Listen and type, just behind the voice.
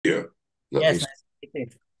Yeah. Let me. Yes, nice to meet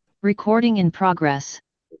you. Recording in progress.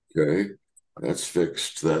 Okay. That's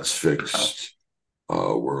fixed. That's fixed.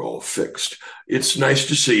 We're all fixed. It's nice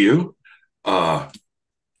to see you. Uh,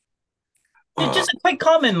 uh, Just a quick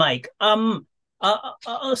comment, Mike.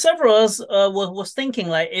 Several of us was thinking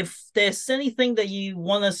like if there's anything that you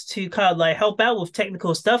want us to kind of like help out with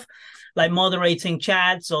technical stuff, like moderating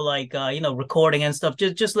chats or like recording and stuff.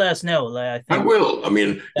 Just let us know. Like I I think, will. I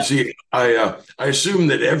mean, you yeah, see, I assume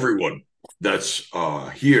that everyone that's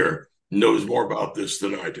here knows more about this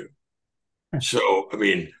than I do. So, I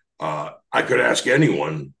mean, I could ask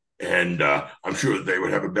anyone, and I'm sure that they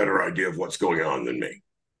would have a better idea of what's going on than me.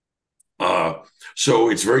 Uh, so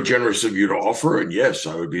it's very generous of you to offer, and yes,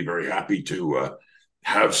 I would be very happy to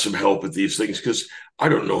have some help with these things because I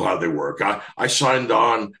don't know how they work. I signed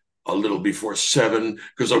on a little before 7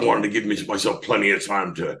 because I wanted to give myself plenty of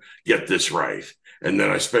time to get this right. And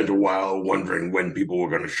then I spent a while wondering when people were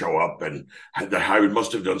going to show up and that I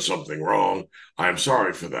must have done something wrong. I'm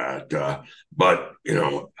sorry for that. But,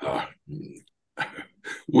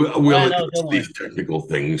 we'll no, address don't worry. these technical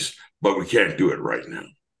things, but we can't do it right now.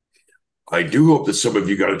 I do hope that some of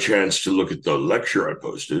you got a chance to look at the lecture I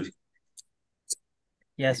posted.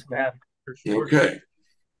 Yes, we have. Okay.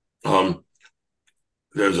 Um,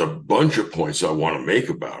 there's a bunch of points I want to make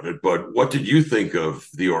about it, but what did you think of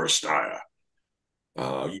the Orsteia?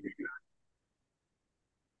 Uh,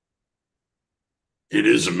 it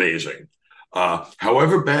is amazing.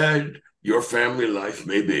 However bad your family life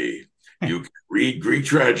may be, you can read Greek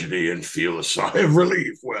tragedy and feel a sigh of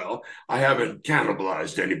relief. Well, I haven't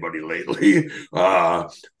cannibalized anybody lately.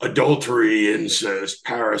 Adultery, incest,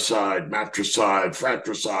 parricide, matricide,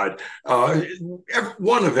 fratricide,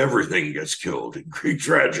 one of everything gets killed in Greek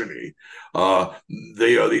tragedy.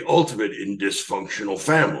 They are the ultimate in dysfunctional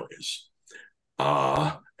families.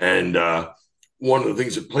 And one of the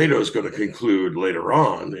things that Plato is going to conclude later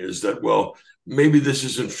on is that, well, maybe this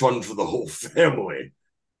isn't fun for the whole family.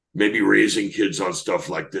 Maybe raising kids on stuff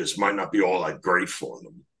like this might not be all that great for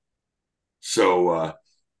them. So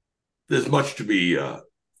there's much to be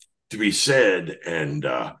said and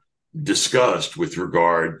discussed with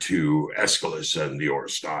regard to Aeschylus and the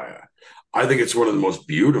Oresteia. I think it's one of the most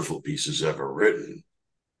beautiful pieces ever written.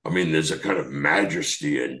 I mean, there's a kind of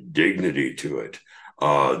majesty and dignity to it.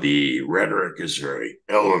 The rhetoric is very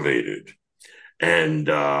elevated, and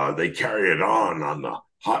they carry it on the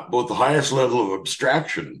both the highest level of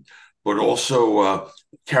abstraction, but also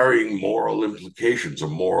carrying moral implications or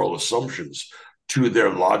moral assumptions to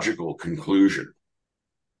their logical conclusion.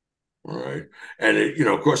 All right, and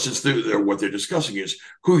of course, what they're discussing is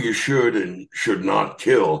who you should and should not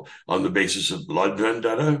kill on the basis of blood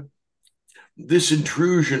vendetta. This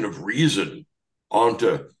intrusion of reason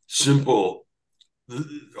onto simple,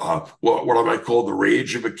 what I might call the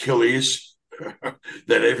rage of Achilles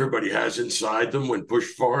that everybody has inside them when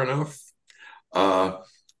pushed far enough, uh,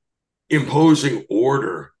 imposing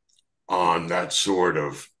order on that sort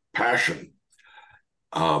of passion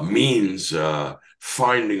means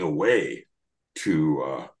finding a way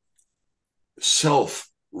to self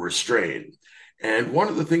restrain. And one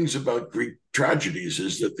of the things about Greek tragedies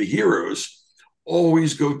is that the heroes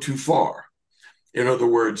always go too far. In other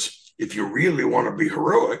words, if you really want to be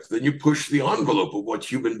heroic, then you push the envelope of what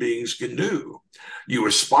human beings can do. You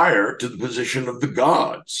aspire to the position of the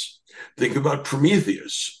gods. Think about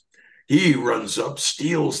Prometheus. He runs up,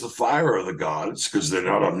 steals the fire of the gods because they're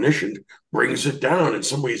not omniscient, brings it down. In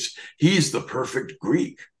some ways, he's the perfect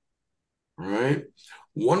Greek, right?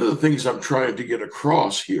 One of the things I'm trying to get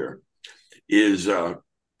across here is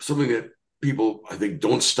something that people, I think,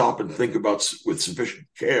 don't stop and think about with sufficient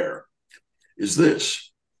care is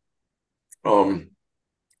this. Um,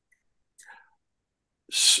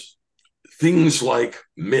 Things like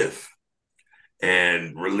myth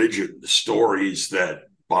and religion, the stories that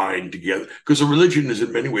bind together, because a religion is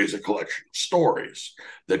in many ways a collection of stories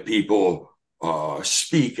that people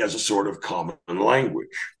speak as a sort of common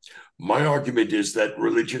language. My argument is that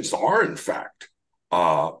religions are, in fact,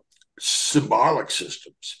 uh, symbolic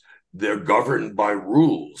systems. They're governed by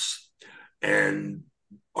rules. And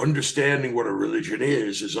understanding what a religion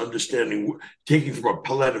is understanding, taking from a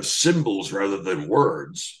palette of symbols rather than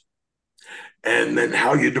words, and then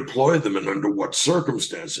how you deploy them and under what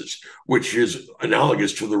circumstances, which is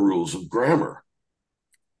analogous to the rules of grammar,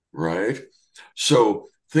 right? So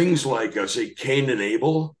things like, say, Cain and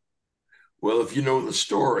Abel. Well, if you know the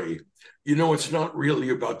story, you know it's not really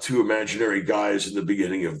about two imaginary guys in the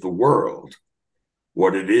beginning of the world.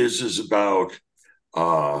 What it is about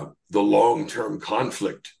the long term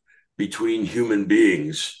conflict between human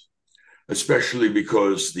beings, especially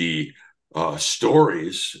because the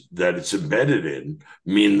stories that it's embedded in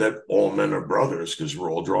mean that all men are brothers because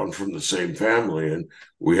we're all drawn from the same family and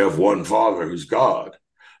we have one father who's God.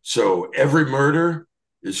 So every murder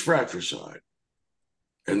is fratricide.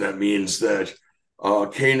 And that means that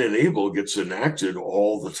Cain and Abel gets enacted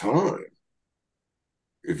all the time.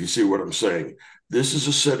 If you see what I'm saying, this is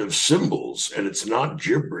a set of symbols and it's not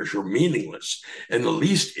gibberish or meaningless. And the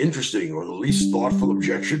least interesting or the least thoughtful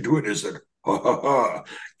objection to it is that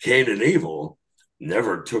Cain and Abel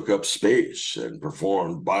never took up space and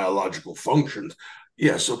performed biological functions.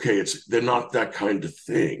 Yes, okay, they're not that kind of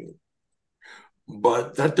thing,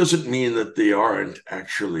 but that doesn't mean that they aren't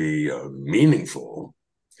actually meaningful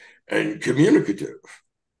and communicative.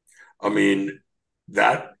 I mean,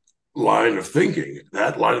 that line of thinking,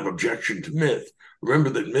 that line of objection to myth, remember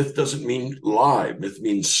that myth doesn't mean lie, myth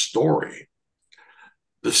means story.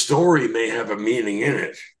 The story may have a meaning in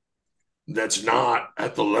it that's not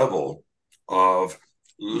at the level of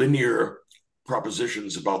linear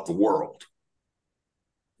propositions about the world.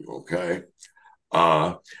 Okay.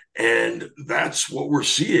 And that's what we're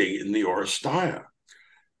seeing in the Oresteia.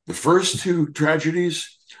 The first two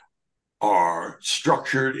tragedies are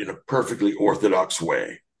structured in a perfectly orthodox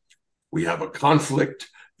way. We have a conflict.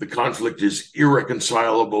 The conflict is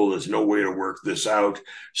irreconcilable. There's no way to work this out.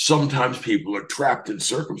 Sometimes people are trapped in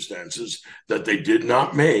circumstances that they did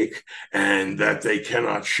not make and that they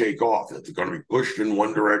cannot shake off, that they're going to be pushed in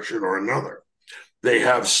one direction or another. They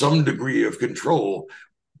have some degree of control,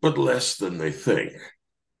 but less than they think.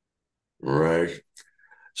 Right?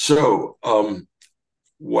 So,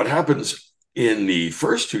 what happens in the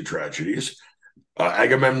first two tragedies,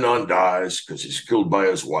 Agamemnon dies because he's killed by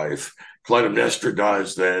his wife. Clytemnestra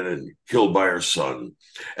dies then and killed by her son.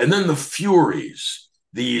 And then the Furies,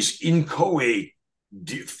 these inchoate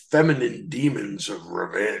feminine demons of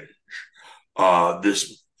revenge,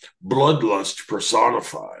 this bloodlust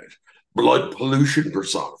personified, blood pollution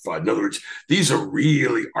personified. In other words, these are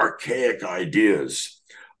really archaic ideas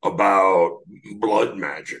about blood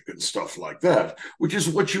magic and stuff like that, which is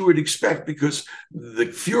what you would expect because the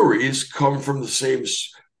Furies come from the same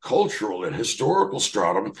cultural and historical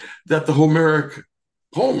stratum that the Homeric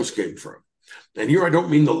poems came from. And here I don't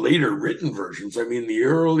mean the later written versions, I mean the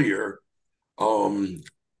earlier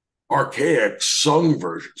archaic sung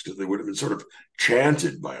versions, because they would have been sort of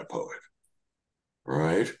chanted by a poet,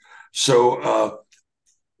 right? So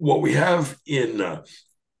what we have in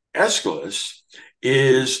Aeschylus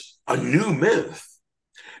is a new myth.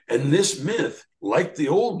 And this myth, like the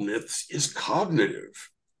old myths, is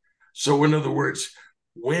cognitive. So in other words,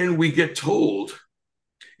 when we get told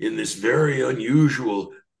in this very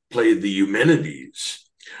unusual play, the Eumenides,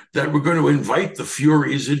 that we're going to invite the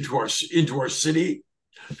Furies into our city,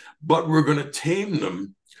 but we're going to tame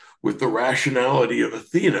them with the rationality of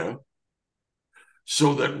Athena,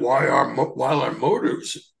 so that while our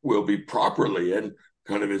motives will be properly and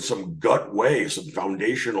kind of in some gut way, some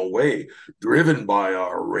foundational way, driven by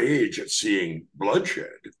our rage at seeing bloodshed,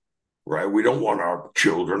 right? We don't want our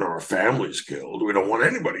children or our families killed. We don't want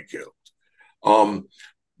anybody killed.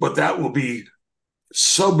 But that will be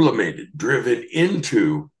sublimated, driven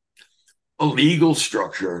into a legal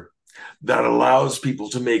structure that allows people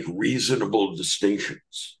to make reasonable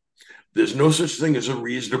distinctions. There's no such thing as a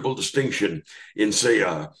reasonable distinction in, say,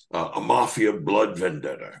 a mafia blood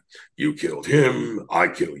vendetta. You killed him, I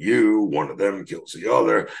kill you, one of them kills the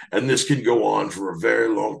other, and this can go on for a very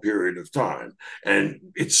long period of time. And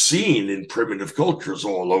it's seen in primitive cultures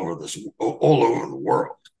all over the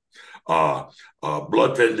world.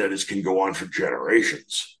 Blood vendettas can go on for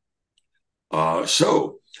generations.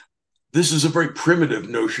 So this is a very primitive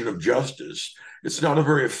notion of justice. It's not a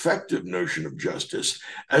very effective notion of justice,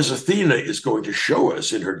 as Athena is going to show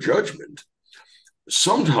us in her judgment.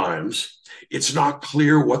 Sometimes it's not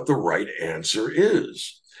clear what the right answer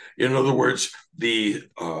is. In other words, the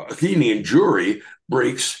Athenian jury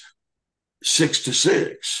breaks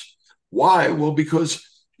 6-6. Why? Well, because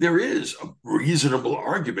there is a reasonable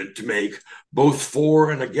argument to make both for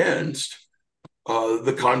and against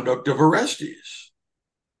the conduct of Orestes,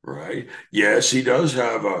 right? Yes, he does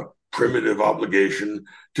have a primitive obligation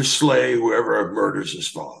to slay whoever murders his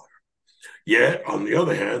father. Yet, on the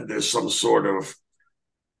other hand, there's some sort of,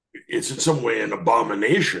 it's in some way an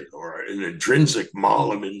abomination or an intrinsic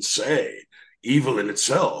malum in se, evil in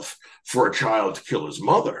itself, for a child to kill his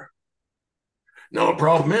mother. Now, the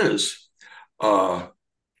problem is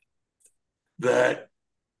that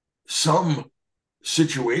some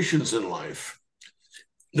situations in life,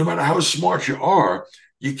 no matter how smart you are,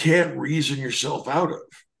 you can't reason yourself out of.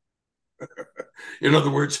 In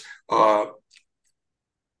other words,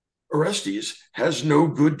 Orestes has no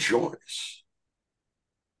good choice.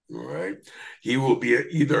 All right. He will be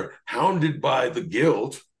either hounded by the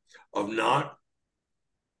guilt of not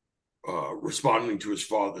responding to his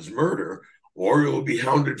father's murder, or he will be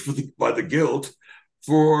hounded by the guilt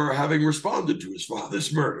for having responded to his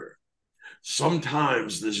father's murder.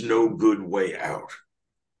 Sometimes there's no good way out.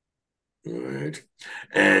 All right.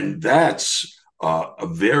 And that's a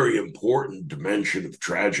very important dimension of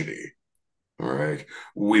tragedy. All right.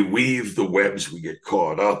 We weave the webs we get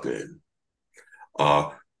caught up in.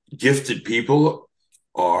 Gifted people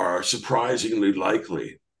are surprisingly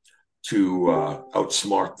likely to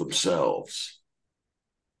outsmart themselves.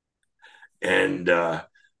 And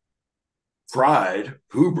pride,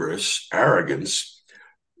 hubris, arrogance,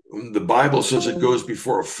 the Bible says it goes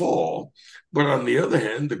before a fall. But on the other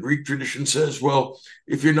hand, the Greek tradition says, well,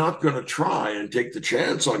 if you're not going to try and take the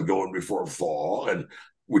chance on going before a fall, and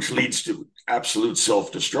which leads to absolute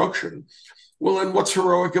self-destruction, well, then what's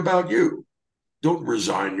heroic about you? Don't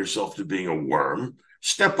resign yourself to being a worm.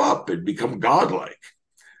 Step up and become godlike.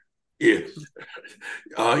 In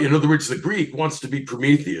other words, the Greek wants to be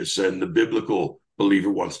Prometheus and the biblical believer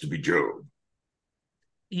wants to be Job.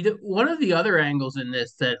 One of the other angles in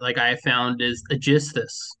this that like I found is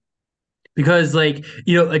Aegisthus. Because like,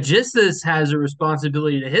 Aegisthus has a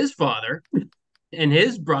responsibility to his father and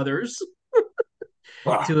his brothers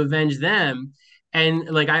to avenge them. And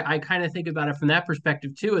like I kind of think about it from that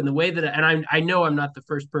perspective too, and the way that, and I know I'm not the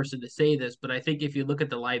first person to say this, but I think if you look at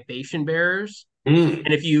the libation bearers, and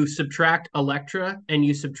if you subtract Electra and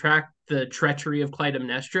you subtract the treachery of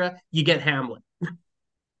Clytemnestra, you get Hamlet.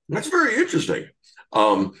 That's very interesting.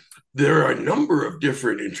 There are a number of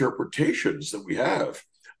different interpretations that we have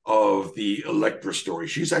of the Electra story.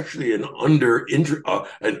 She's actually an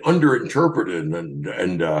underinterpreted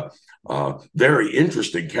and very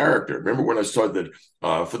interesting character. Remember when I said that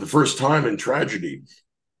for the first time in tragedy,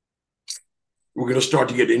 we're going to start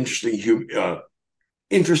to get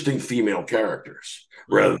interesting female characters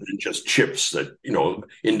rather than just chips that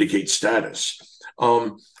indicate status.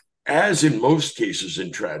 As in most cases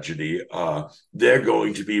in tragedy, they're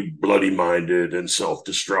going to be bloody-minded and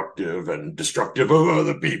self-destructive and destructive of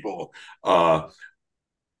other people. But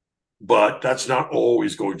that's not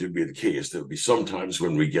always going to be the case. There'll be some times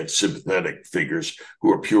when we get sympathetic figures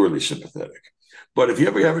who are purely sympathetic. But if you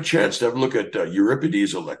ever have a chance to have a look at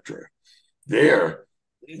Euripides' Electra,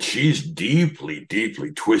 she's deeply,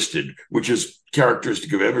 deeply twisted, which is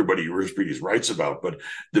characteristic of everybody Euripides writes about. But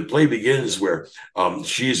the play begins where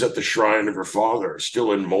she's at the shrine of her father,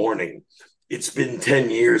 still in mourning. It's been 10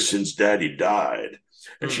 years since Daddy died.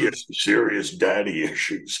 And she has some serious daddy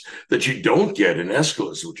issues that you don't get in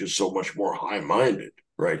Aeschylus, which is so much more high-minded,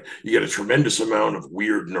 right? You get a tremendous amount of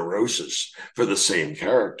weird neurosis for the same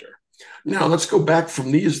character. Now, let's go back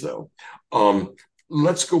from these, though.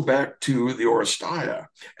 Let's go back to the Oresteia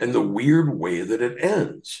and the weird way that it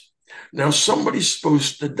ends. Now, somebody's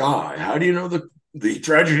supposed to die. How do you know the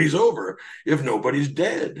tragedy's over if nobody's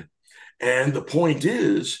dead? And the point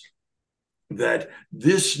is that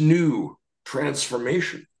this new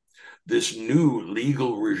transformation, this new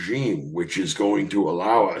legal regime, which is going to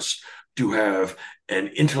allow us to have an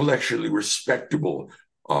intellectually respectable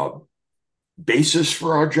basis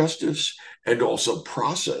for our justice and also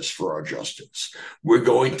process for our justice. We're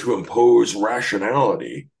going to impose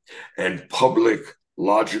rationality and public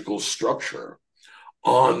logical structure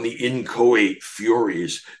on the inchoate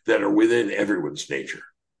furies that are within everyone's nature.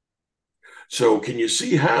 So can you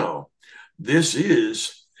see how this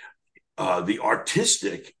is the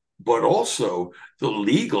artistic, but also the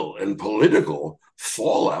legal and political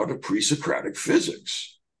fallout of pre-Socratic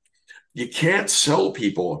physics? You can't sell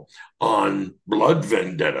people on blood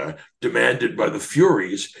vendetta demanded by the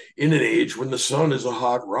Furies in an age when the sun is a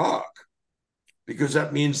hot rock, because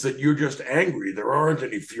that means that you're just angry. There aren't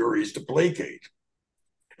any Furies to placate.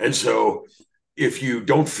 And so if you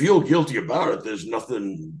don't feel guilty about it, there's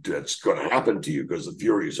nothing that's going to happen to you because the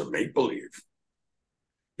Furies are make-believe.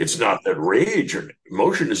 It's not that rage or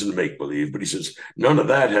emotion isn't make-believe, but he says none of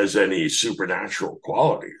that has any supernatural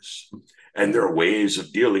qualities. And there are ways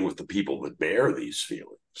of dealing with the people that bear these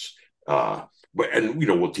feelings.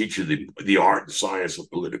 We'll teach you the art and science of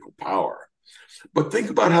political power. But think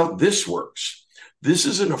about how this works. This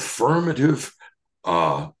is an affirmative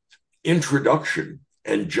introduction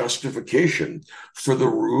and justification for the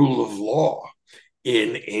rule of law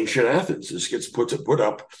in ancient Athens. This gets put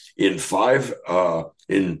up in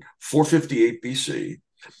 458 BC,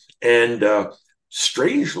 and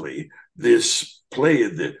strangely, this play,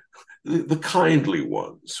 the kindly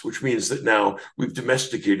ones, which means that now we've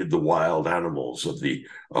domesticated the wild animals of the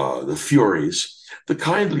Furies. The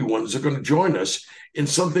kindly ones are going to join us in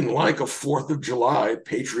something like a 4th of July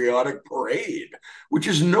patriotic parade, which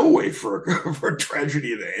is no way for for a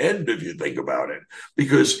tragedy to end if you think about it.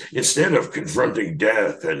 Because instead of confronting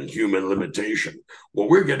death and human limitation, what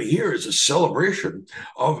we're getting here is a celebration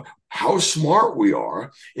of how smart we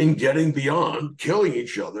are in getting beyond killing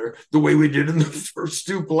each other the way we did in the first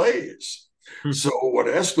two plays. So what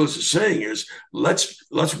Aeschylus is saying is, let's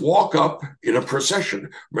walk up in a procession.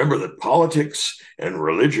 Remember that politics and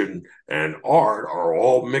religion and art are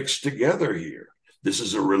all mixed together here. This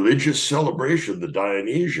is a religious celebration, the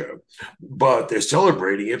Dionysia, but they're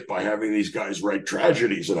celebrating it by having these guys write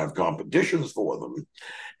tragedies and have competitions for them.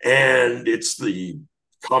 And it's the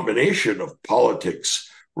combination of politics,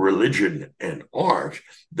 religion, and art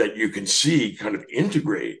that you can see kind of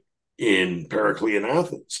integrate in Periclean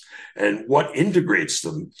Athens. And what integrates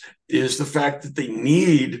them is the fact that they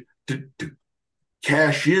need to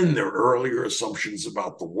cash in their earlier assumptions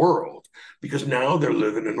about the world, because now they're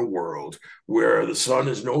living in a world where the sun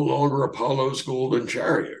is no longer Apollo's golden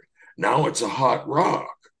chariot. Now it's a hot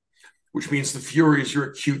rock, which means the Furies are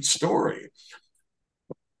a cute story.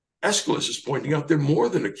 Aeschylus is pointing out they're more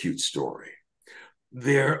than a cute story.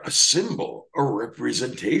 They're a symbol, a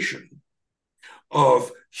representation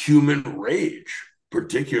of human rage,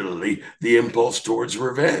 particularly the impulse towards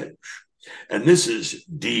revenge. And this is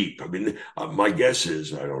deep. I mean, my guess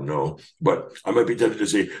is, I don't know, but I might be tempted to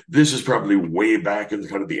say this is probably way back in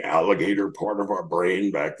kind of the alligator part of our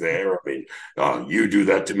brain back there. I mean, you do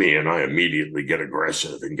that to me and I immediately get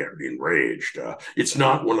aggressive and get enraged. It's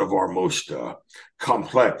not one of our most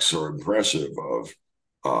complex or impressive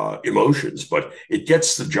of emotions, but it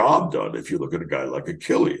gets the job done if you look at a guy like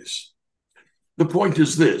Achilles. The point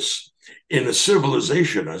is this: in a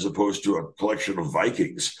civilization, as opposed to a collection of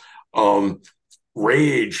Vikings,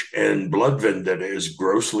 rage and blood vendetta is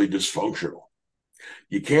grossly dysfunctional.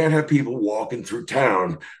 You can't have people walking through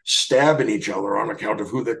town stabbing each other on account of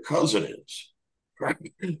who their cousin is. Right?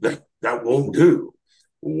 That won't do.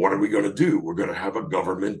 What are we going to do? We're going to have a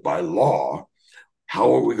government by law.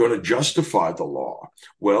 How are we going to justify the law?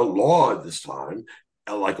 Well, law at this time,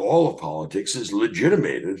 like all of politics, is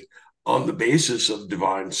legitimated on the basis of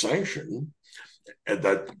divine sanction, and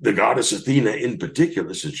that the goddess Athena in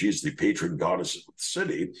particular, since she's the patron goddess of the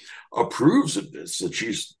city, approves of this, that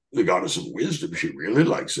she's the goddess of wisdom. She really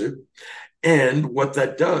likes it. And what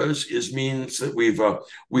that does is means that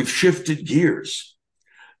we've shifted gears,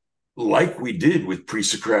 like we did with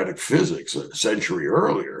pre-Socratic physics a century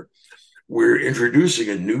earlier. We're introducing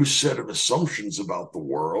a new set of assumptions about the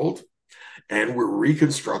world, and we're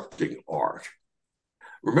reconstructing art.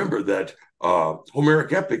 Remember that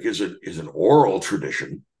Homeric epic is an oral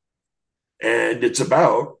tradition, and it's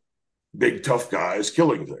about big tough guys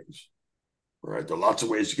killing things. Right? There are lots of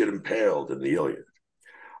ways to get impaled in the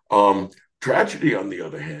Iliad. Tragedy, on the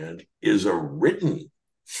other hand, is a written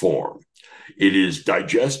form. It is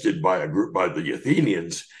digested by the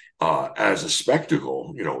Athenians as a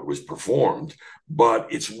spectacle. You know, it was performed, but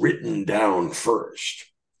it's written down first.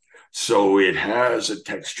 So it has a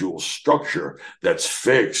textual structure that's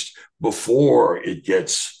fixed before it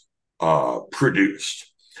gets produced.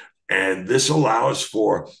 And this allows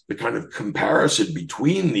for the kind of comparison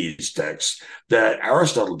between these texts that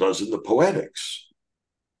Aristotle does in the Poetics,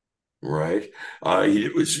 right?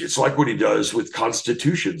 It's like what he does with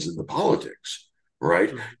constitutions in the Politics,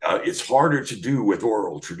 right? It's harder to do with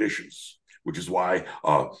oral traditions, which is why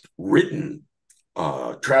written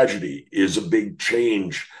tragedy is a big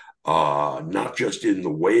change, not just in the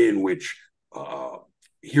way in which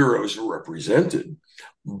heroes are represented,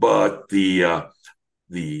 but the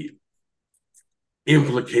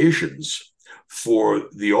implications for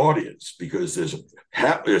the audience, because there's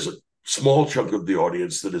a small chunk of the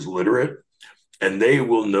audience that is literate, and they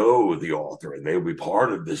will know the author, and they will be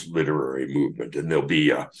part of this literary movement, and they'll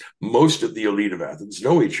be most of the elite of Athens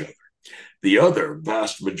know each other. The other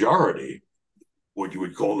vast majority, what you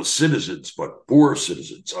would call the citizens, but poor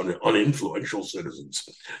citizens, uninfluential citizens,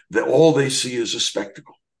 that all they see is a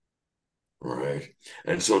spectacle, right?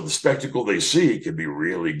 And so the spectacle they see can be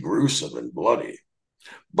really gruesome and bloody.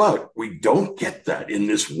 But we don't get that in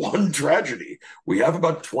this one tragedy. We have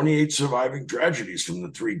about 28 surviving tragedies from the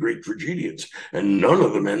three great tragedians, and none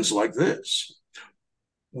of them ends like this.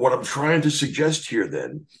 What I'm trying to suggest here,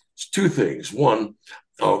 then, is two things. One,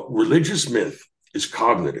 religious myth is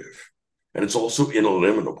cognitive, and it's also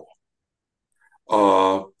ineliminable.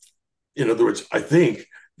 In other words, I think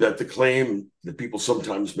that the claim that people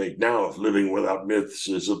sometimes make now of living without myths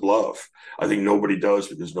is a bluff. I think nobody does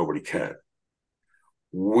because nobody can.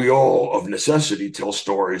 We all, of necessity, tell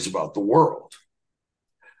stories about the world.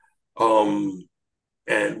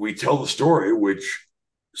 And we tell the story which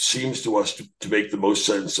seems to us to make the most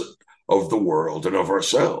sense of the world and of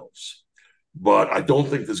ourselves. But I don't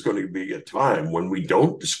think there's going to be a time when we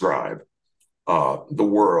don't describe the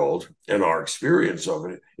world and our experience of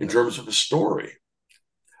it in terms of a story.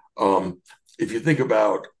 If you think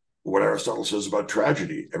about what Aristotle says about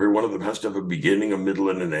tragedy, every one of them has to have a beginning, a middle,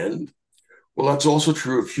 and an end. Well, that's also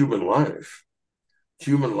true of human life.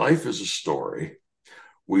 Human life is a story.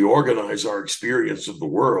 We organize our experience of the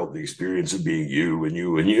world, the experience of being you and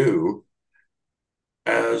you and you,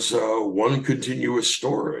 as one continuous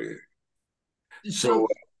story. So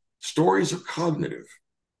stories are cognitive.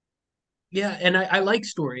 Yeah, and I like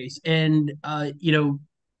stories. And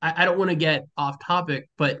I don't want to get off topic,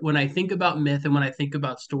 but when I think about myth and when I think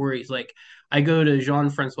about stories, like I go to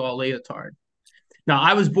Jean-Francois Lyotard. Now,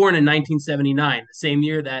 I was born in 1979, the same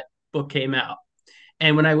year that book came out.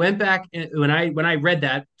 And when I went back, when I read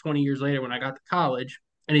that 20 years later, when I got to college,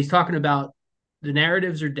 and he's talking about the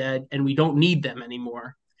narratives are dead and we don't need them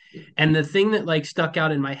anymore. And the thing that like stuck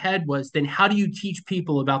out in my head was, then how do you teach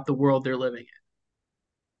people about the world they're living in?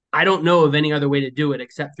 I don't know of any other way to do it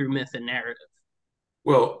except through myth and narrative.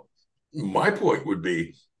 Well, my point would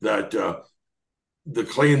be that the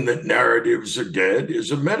claim that narratives are dead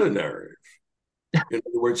is a meta narrative. In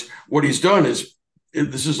other words, what he's done is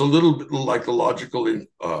this is a little bit like the logical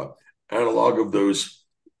analog of those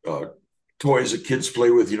toys that kids play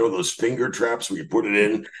with, those finger traps where you put it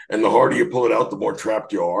in, and the harder you pull it out, the more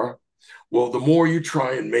trapped you are. Well, the more you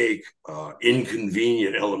try and make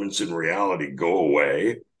inconvenient elements in reality go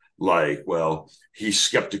away, like, well, he's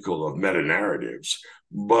skeptical of meta narratives,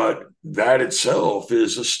 but that itself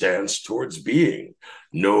is a stance towards being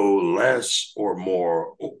no less or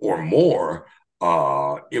more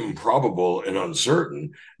improbable and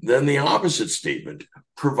uncertain than the opposite statement,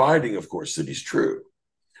 providing, of course, that he's true.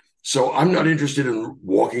 So I'm not interested in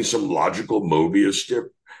walking some logical Mobius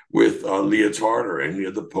strip with Lyotard or any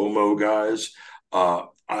of the Pomo guys.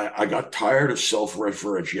 I got tired of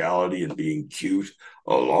self-referentiality and being cute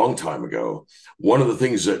a long time ago. One of the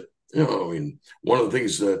things that,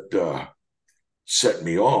 set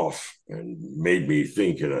me off and made me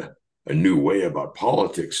think in a new way about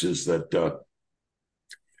politics is that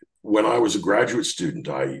when I was a graduate student,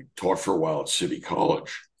 I taught for a while at City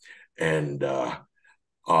College, and I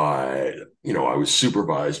was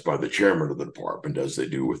supervised by the chairman of the department, as they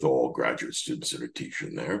do with all graduate students that are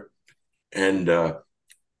teaching there. And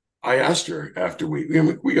I asked her after we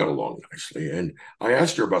got along nicely, and I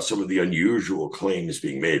asked her about some of the unusual claims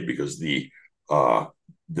being made because the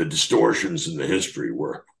distortions in the history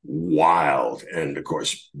were wild and, of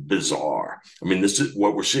course, bizarre. I mean, this is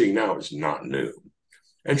what we're seeing now is not new.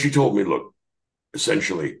 And she told me, look,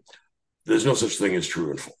 essentially, there's no such thing as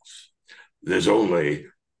true and false. There's only,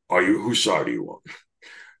 whose side are you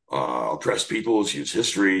on? Oppressed peoples use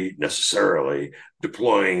history necessarily,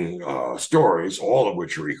 deploying stories, all of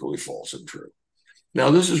which are equally false and true.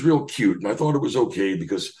 Now, this is real cute, and I thought it was okay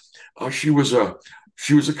because she was a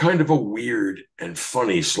kind of a weird and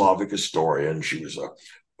funny Slavic historian. She was a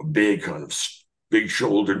big kind of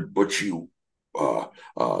big-shouldered, butchy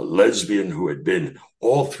lesbian who had been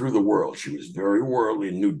all through the world. She was very worldly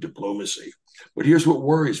and knew diplomacy. But here's what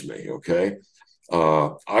worries me, okay?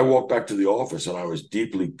 I walked back to the office and I was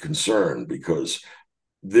deeply concerned because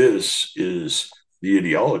this is the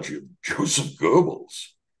ideology of Joseph Goebbels.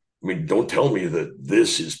 I mean, don't tell me that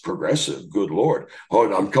this is progressive. Good Lord.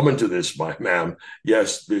 Oh, I'm coming to this, my ma'am.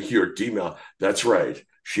 Yes, here, Tima. That's right.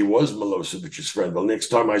 She was Milosevic's friend. The next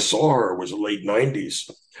time I saw her was the late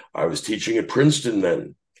 90s. I was teaching at Princeton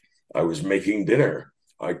then. I was making dinner.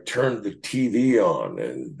 I turned the TV on,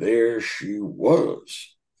 and there she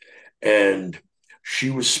was. And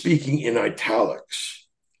she was speaking in italics,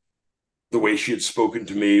 the way she had spoken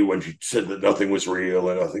to me when she said that nothing was real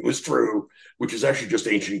and nothing was true, which is actually just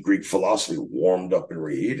ancient Greek philosophy warmed up and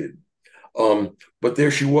reheated. But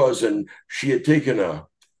there she was, and she had taken a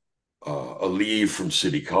leave from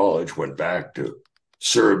City College, went back to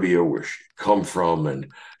Serbia, where she'd come from,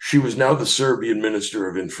 and she was now the Serbian Minister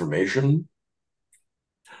of Information.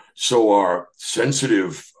 So our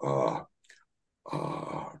sensitive, how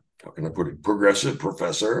can I put it, progressive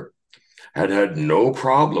professor had no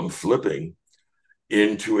problem flipping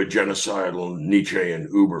into a genocidal Nietzschean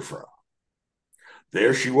Uberfrau.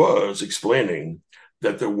 There she was explaining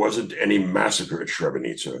that there wasn't any massacre at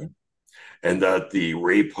Srebrenica, and that the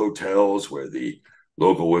rape hotels where the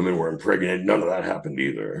local women were impregnated. None of that happened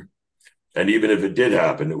either. And even if it did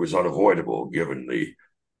happen, it was unavoidable given the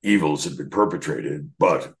evils that had been perpetrated.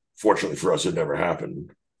 But fortunately for us, it never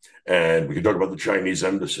happened. And we can talk about the Chinese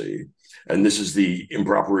embassy. And this is the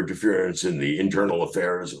improper interference in the internal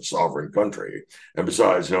affairs of a sovereign country. And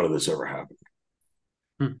besides, none of this ever happened.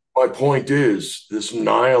 My point is, this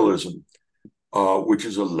nihilism, which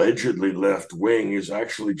is allegedly left wing, is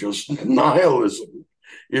actually just nihilism.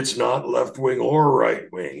 It's not left wing or right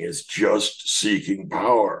wing. It's just seeking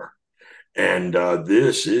power. And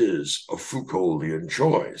this is a Foucauldian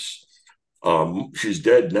choice. She's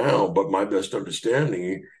dead now, but my best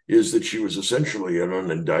understanding is that she was essentially an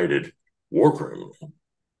unindicted war criminal,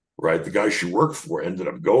 right? The guy she worked for ended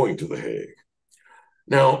up going to The Hague.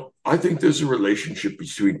 Now, I think there's a relationship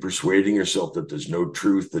between persuading yourself that there's no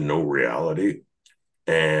truth and no reality,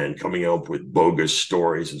 and coming up with bogus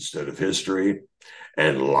stories instead of history,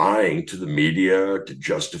 and lying to the media to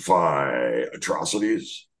justify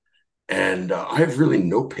atrocities. And I have really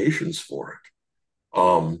no patience for it.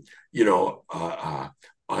 I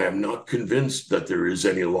am not convinced that there is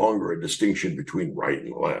any longer a distinction between right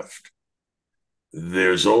and left.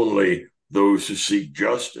 There's only those who seek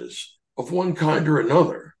justice of one kind or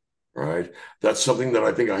another, right? That's something that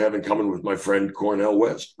I think I have in common with my friend Cornel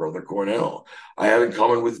West, Brother Cornel. I have in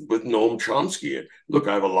common with Noam Chomsky. Look,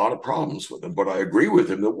 I have a lot of problems with him, but I agree with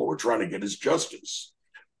him that what we're trying to get is justice.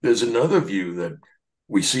 There's another view that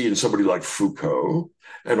we see in somebody like Foucault,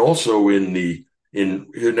 and also in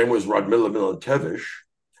her name was Radmila Milantevich.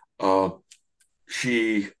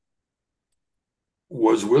 She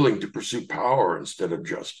was willing to pursue power instead of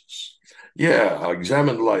justice. Yeah,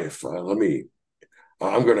 examine life. I'm going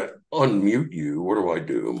to unmute you. What do I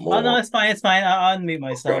do? More? Oh, no, it's fine. It's fine. I'll unmute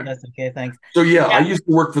myself. Okay. That's okay. Thanks. So, yeah, I used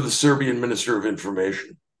to work for the Serbian Minister of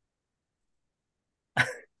Information.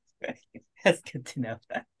 That's good to know.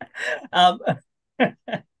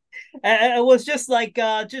 I was just like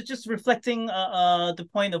just reflecting the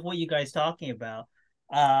point of what you guys talking about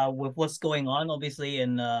with what's going on, obviously,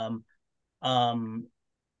 in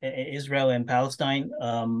Israel and Palestine.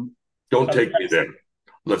 Don't take me there.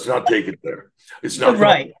 Let's not take it there. It's not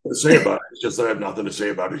right to say about it. It's just that I have nothing to say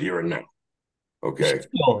about it here and now. Okay.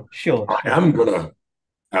 Sure. I am gonna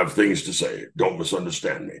have things to say. Don't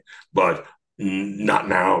misunderstand me. But not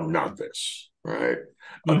now, not this. Right.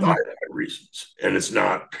 I have reasons, and it's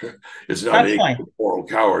not any moral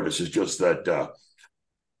cowardice. It's just that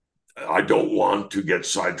I don't want to get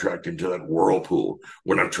sidetracked into that whirlpool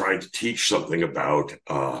when I'm trying to teach something about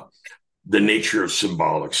the nature of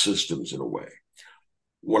symbolic systems in a way.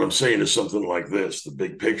 What I'm saying is something like this: the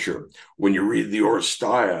big picture. When you read the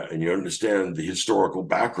Oresteia and you understand the historical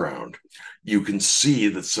background, you can see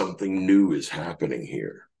that something new is happening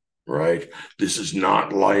here. Right? This is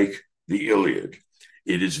not like the Iliad.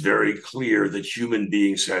 It is very clear that human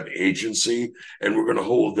beings have agency, and we're going to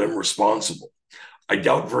hold them responsible. I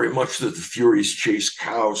doubt very much that the Furies chase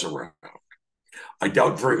cows around. I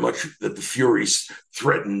doubt very much that the Furies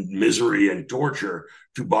threaten misery and torture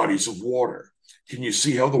to bodies of water. Can you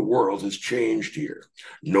see how the world has changed here?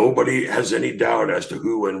 Nobody has any doubt as to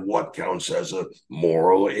who and what counts as a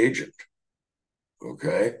moral agent.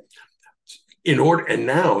 Okay? And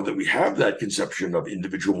now that we have that conception of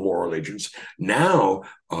individual moral agents, now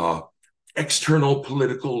external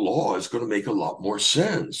political law is going to make a lot more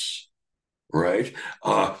sense, right?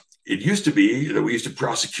 It used to be that we used to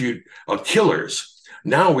prosecute killers.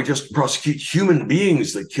 Now we just prosecute human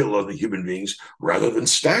beings that kill other human beings rather than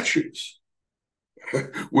statues.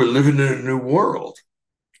 We're living in a new world.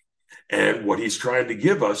 And what he's trying to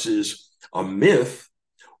give us is a myth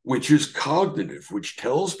which is cognitive, which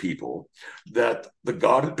tells people that the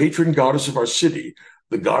patron goddess of our city,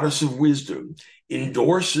 the goddess of wisdom,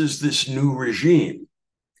 endorses this new regime.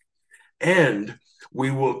 And we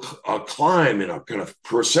will climb in a kind of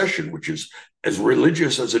procession, which is as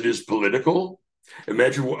religious as it is political.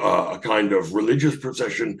 Imagine a kind of religious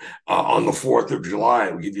procession on the 4th of July.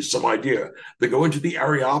 I'll give you some idea. They go into the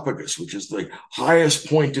Areopagus, which is the highest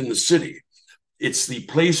point in the city. It's the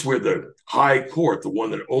place where the high court, the one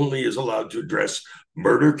that only is allowed to address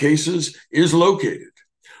murder cases, is located.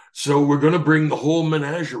 So we're going to bring the whole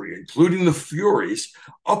menagerie, including the Furies,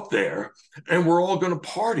 up there, and we're all going to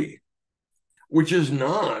party, which is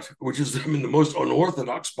the most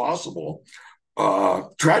unorthodox possible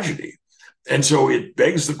tragedy. And so it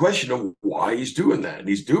begs the question of why he's doing that. And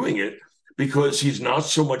he's doing it because he's not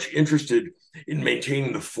so much interested in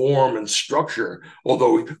maintaining the form and structure,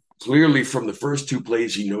 although clearly from the first two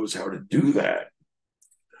plays, he knows how to do that.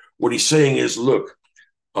 What he's saying is, look,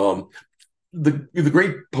 the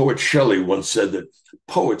great poet Shelley once said that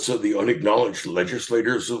poets are the unacknowledged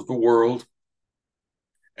legislators of the world.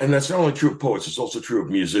 And that's not only true of poets, it's also true of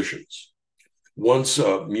musicians. Once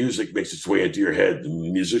music makes its way into your head, the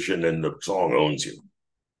musician and the song owns you.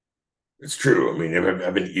 It's true. I mean,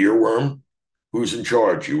 have an earworm? Who's in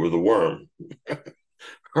charge? You or the worm?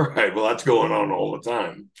 All right, well, that's going on all the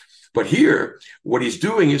time. But here, what he's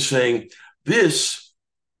doing is saying, this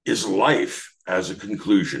is life as a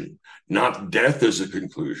conclusion, not death as a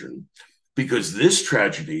conclusion, because this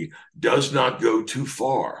tragedy does not go too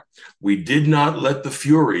far. We did not let the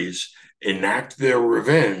Furies enact their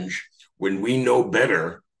revenge when we know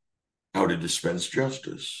better how to dispense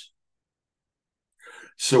justice.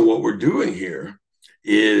 So what we're doing here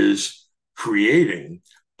is creating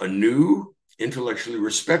a new, intellectually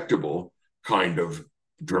respectable kind of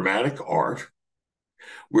dramatic art.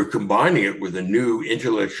 We're combining it with a new,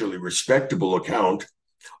 intellectually respectable account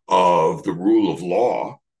of the rule of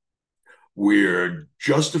law. We're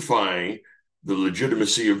justifying the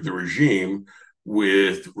legitimacy of the regime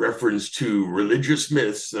with reference to religious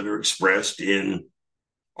myths that are expressed in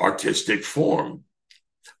artistic form.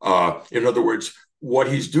 In other words,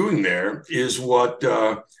 what he's doing there is what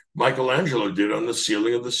Michelangelo did on the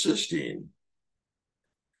ceiling of the Sistine.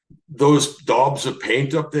 Those daubs of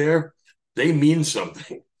paint up there, they mean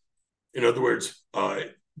something. In other words,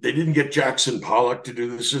 they didn't get Jackson Pollock to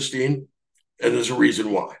do the Sistine, and there's a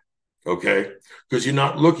reason why, okay? Because you're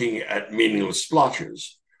not looking at meaningless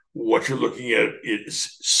splotches. What you're looking at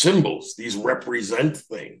is symbols. These represent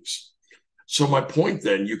things. So my point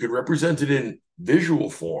then, you could represent it in visual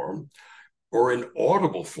form or in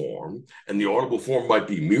audible form, and the audible form might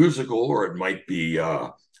be musical or it might be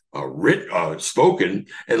spoken,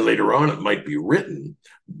 and later on it might be written.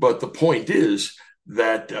 But the point is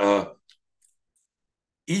that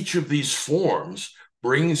each of these forms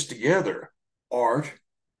brings together art,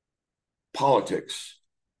 politics,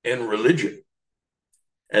 and religion.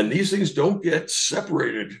 And these things don't get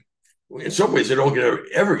separated. In some ways, they don't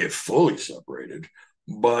ever get fully separated,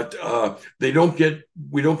 but we don't get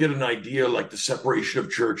an idea like the separation of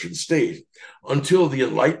church and state until the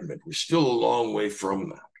Enlightenment. We're still a long way from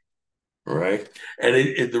that, all right?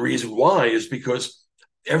 And the reason why is because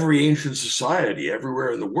every ancient society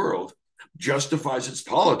everywhere in the world justifies its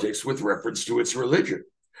politics with reference to its religion.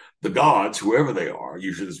 The gods, whoever they are,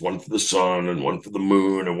 usually there's one for the sun and one for the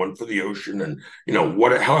moon and one for the ocean, and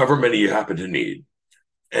however many you happen to need.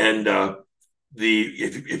 And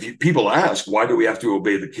if people ask, why do we have to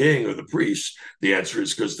obey the king or the priests? The answer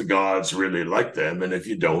is because the gods really like them, and if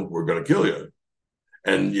you don't, we're going to kill you.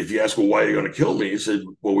 And if you ask, well, why are you going to kill me? He said,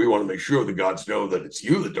 well, we want to make sure the gods know that it's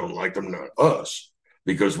you that don't like them, not us,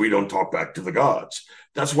 because we don't talk back to the gods.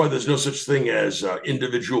 That's why there's no such thing as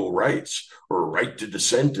individual rights or a right to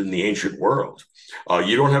dissent in the ancient world.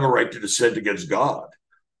 You don't have a right to dissent against God.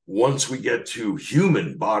 Once we get to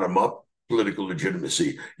human bottom-up political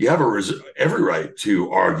legitimacy, you have every right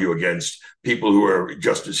to argue against people who are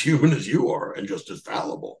just as human as you are and just as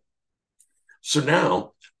fallible. So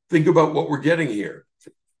now, think about what we're getting here.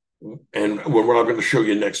 And what I'm going to show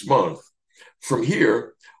you next month. From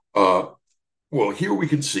here, here we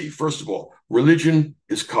can see, first of all, religion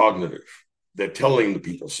is cognitive. They're telling the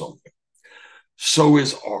people something. So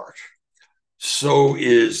is art. So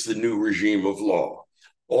is the new regime of law.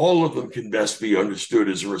 All of them can best be understood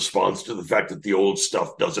as a response to the fact that the old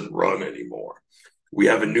stuff doesn't run anymore. We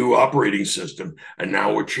have a new operating system, and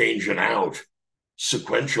now we're changing out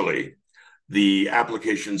sequentially the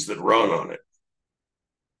applications that run on it.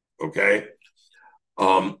 Okay?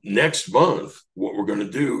 Next month, what we're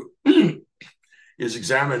going to do is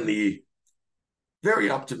examine the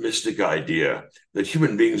very optimistic idea that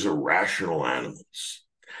human beings are rational animals.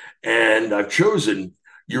 And I've chosen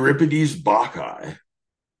Euripides' Bacchae.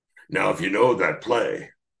 Now, if you know that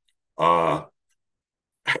play, I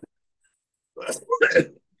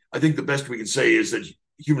think the best we can say is that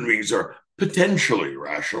human beings are potentially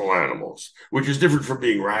rational animals, which is different from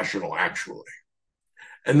being rational actually.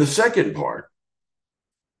 And the second part,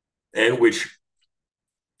 and which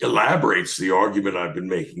elaborates the argument I've been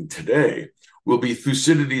making today, will be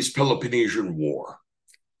Thucydides' Peloponnesian War.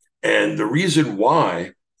 And the reason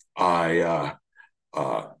why I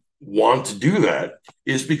want to do that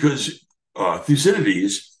is because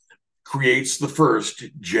Thucydides creates the first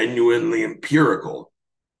genuinely empirical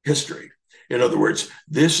history. In other words,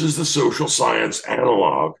 this is the social science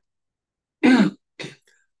analog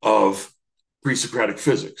of pre-Socratic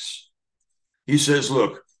physics. He says,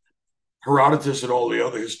 look, Herodotus and all the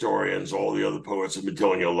other historians, all the other poets have been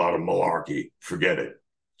telling you a lot of malarkey. Forget it.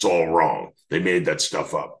 It's all wrong. They made that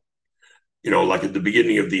stuff up. like at the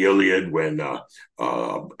beginning of the Iliad when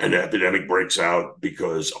an epidemic breaks out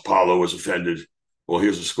because Apollo was offended. Well,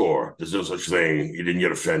 here's a score. There's no such thing. You didn't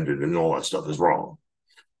get offended, and all that stuff is wrong.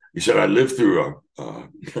 He said, I lived through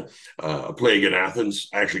a plague in Athens.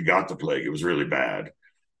 I actually got the plague. It was really bad.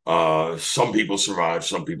 Some people survived,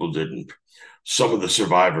 some people didn't. Some of the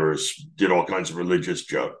survivors did all kinds of religious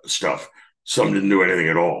stuff. Some didn't do anything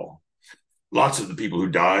at all. Lots of the people who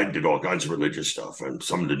died did all kinds of religious stuff, and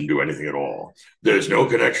some didn't do anything at all. There's no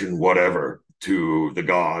connection whatever to the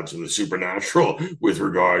gods and the supernatural with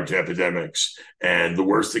regard to epidemics. And the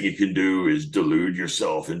worst thing you can do is delude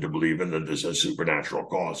yourself into believing that this has supernatural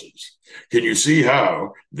causes. Can you see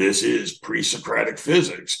how this is pre-Socratic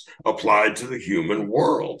physics applied to the human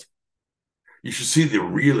world? You should see the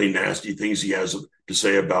really nasty things he has to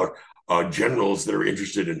say about generals that are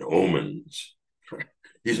interested in omens.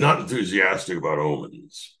 He's not enthusiastic about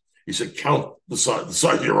omens. He said, count the size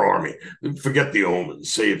of your army. Forget the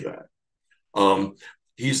omens. Save that.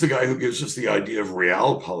 He's the guy who gives us the idea of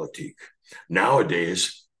realpolitik.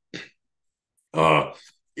 Nowadays,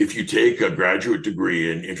 if you take a graduate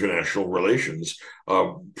degree in international relations,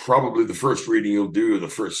 probably the first reading you'll do, the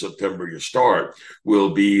first September you start,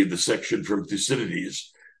 will be the section from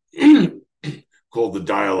Thucydides called the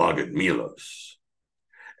Dialogue at Melos.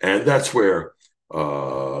 And that's where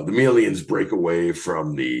the Melians break away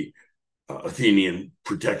from the Athenian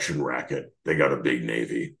protection racket. They got a big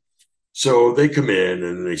navy. So they come in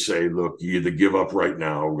and they say, look, you either give up right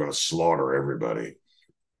now, we're going to slaughter everybody.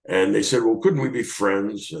 And they said, well, couldn't we be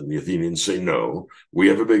friends? And the Athenians say, no, we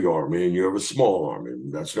have a big army and you have a small army.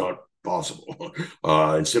 That's not possible.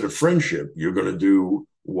 Instead of friendship, you're going to do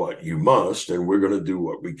what you must, and we're going to do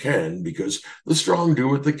what we can, because the strong do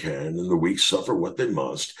what they can and the weak suffer what they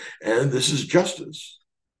must. And this is justice.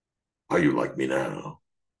 How you like me now?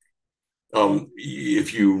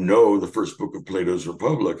 If you know the first book of Plato's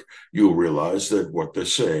Republic, you'll realize that what they're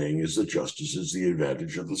saying is that justice is the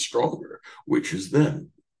advantage of the stronger, which is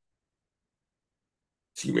them.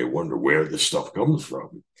 So you may wonder where this stuff comes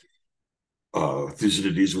from.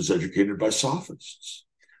 Thucydides was educated by sophists,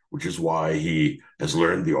 which is why he has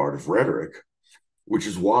learned the art of rhetoric, which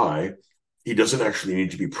is why he doesn't actually need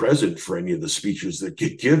to be present for any of the speeches that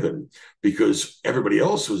get given, because everybody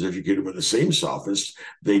else was educated by the same sophists.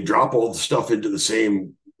 They drop all the stuff into the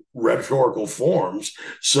same rhetorical forms.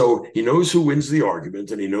 So he knows who wins the argument,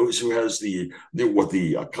 and he knows who has what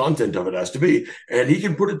the content of it has to be, and he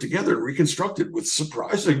can put it together and reconstruct it with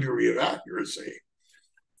surprising degree of accuracy,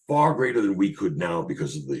 far greater than we could now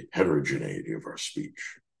because of the heterogeneity of our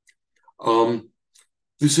speech.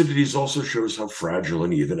 Thucydides also shows how fragile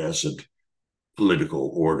and evanescent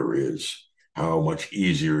political order is, how much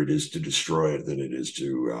easier it is to destroy it than it is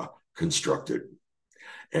to construct it.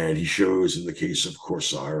 And he shows in the case of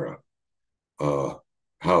Corcyra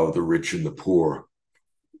how the rich and the poor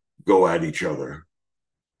go at each other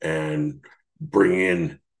and bring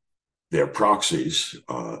in their proxies,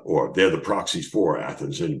 or they're the proxies for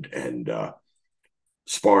Athens and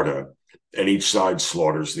Sparta, and each side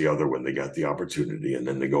slaughters the other when they get the opportunity, and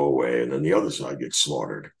then they go away, and then the other side gets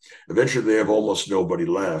slaughtered. Eventually, they have almost nobody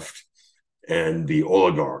left, and the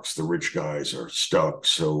oligarchs, the rich guys, are stuck.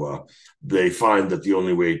 So they find that the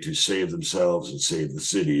only way to save themselves and save the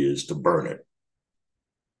city is to burn it.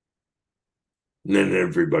 And then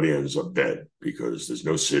everybody ends up dead because there's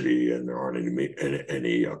no city and there aren't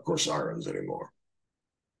any Corsarians anymore.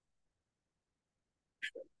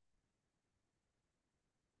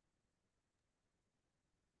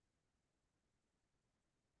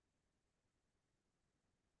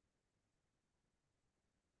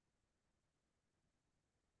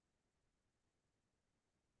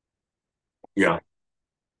 Yeah.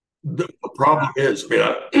 The problem is,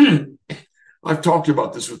 I've talked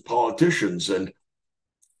about this with politicians, and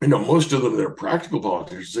most of them, they're practical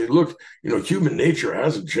politicians, say, look, human nature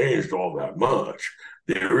hasn't changed all that much.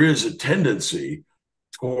 There is a tendency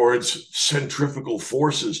towards centrifugal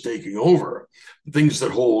forces taking over. The things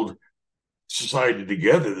that hold society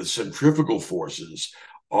together, the centrifugal forces,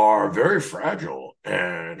 are very fragile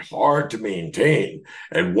and hard to maintain.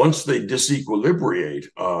 And once they disequilibrate,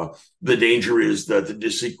 the danger is that the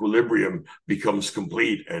disequilibrium becomes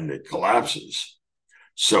complete and it collapses.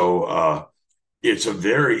 So it's a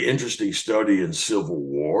very interesting study in civil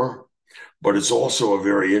war, but it's also a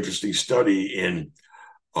very interesting study in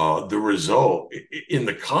the result, in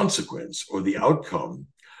the consequence or the outcome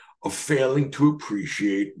of failing to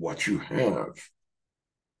appreciate what you have.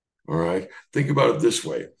 All right. Think about it this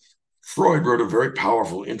way. Freud wrote a very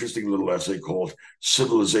powerful, interesting little essay called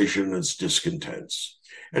Civilization and Its Discontents.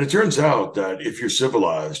 And it turns out that if you're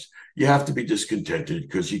civilized, you have to be discontented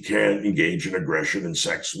because you can't engage in aggression and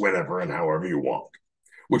sex whenever and however you want,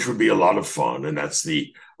 which would be a lot of fun. And that's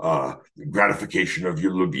the gratification of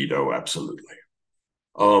your libido, absolutely.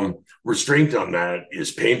 Restraint on that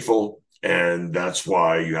is painful, and that's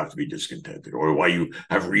why you have to be discontented, or why you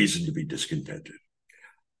have reason to be discontented.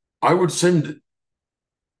 I would send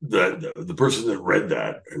the person that read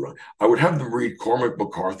that, I would have them read Cormac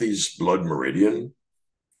McCarthy's Blood Meridian.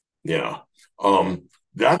 Yeah.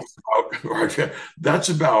 That's about, that's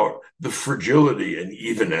about the fragility and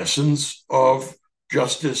evanescence of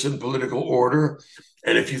justice and political order.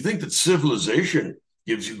 And if you think that civilization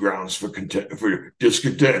gives you grounds for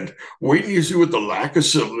discontent, wait till you see what the lack of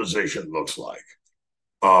civilization looks like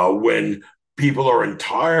when people are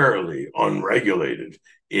entirely unregulated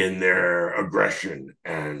in their aggression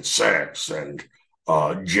and sex and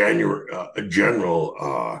generally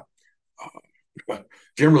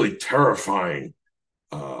terrifying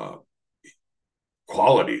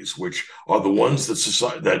qualities, which are the ones that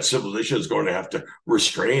civilization is going to have to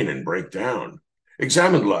restrain and break down.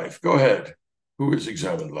 Examined Life. Go ahead. Who is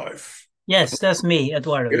Examined Life? Yes, that's me,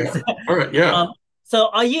 Eduardo. Yeah. All right. Yeah. So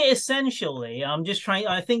are you essentially, I'm just trying,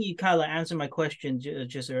 I think you kind of answered my question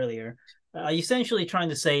just earlier. Are you essentially trying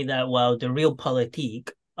to say that, well, the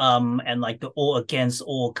realpolitik, and like the all against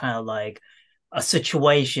all kind of like a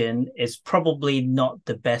situation is probably not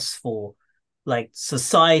the best for like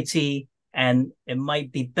society, and it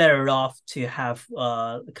might be better off to have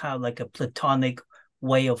kind of like a platonic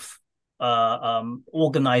way of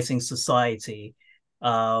organizing society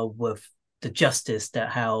with the justice that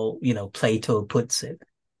how Plato puts it.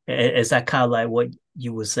 Is that kind of like what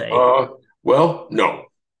you would say? Well, no.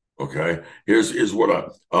 Okay. Here's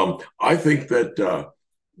what I think that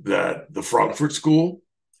that the Frankfurt School,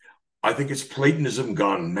 I think it's Platonism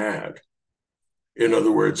gone mad. In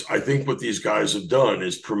other words, I think what these guys have done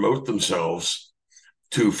is promote themselves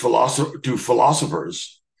to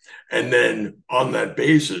philosophers, and then on that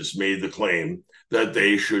basis made the claim that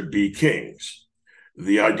they should be kings.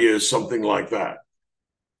 The idea is something like that.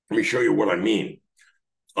 Let me show you what I mean.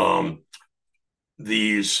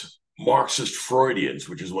 These Marxist Freudians,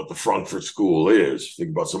 which is what the Frankfurt School is, think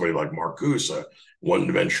about somebody like Marcuse,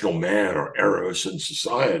 one-dimensional man, or Eros in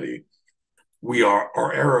society.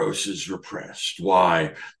 Our Eros is repressed.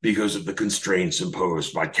 Why? Because of the constraints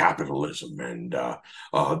imposed by capitalism and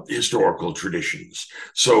historical traditions.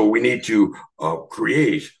 So we need to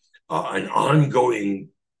create an ongoing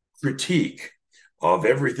critique of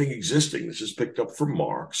everything existing. This is picked up from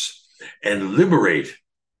Marx, and liberate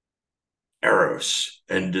Eros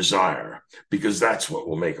and desire, because that's what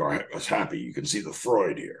will make us happy. You can see the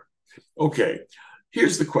Freud here. Okay,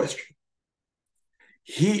 here's the question.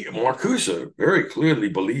 Marcuse very clearly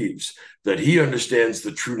believes that he understands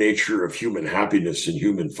the true nature of human happiness and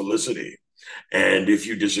human felicity. And if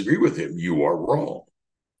you disagree with him, you are wrong.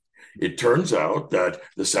 It turns out that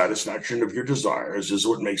the satisfaction of your desires is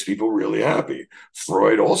what makes people really happy.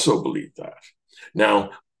 Freud also believed that. Now,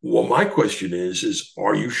 what my question is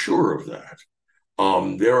are you sure of that?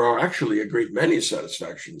 There are actually a great many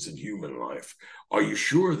satisfactions in human life. Are you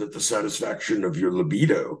sure that the satisfaction of your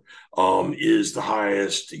libido is the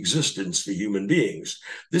highest existence for human beings?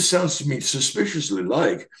 This sounds to me suspiciously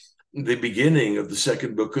like the beginning of the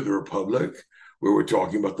second book of the Republic, where we're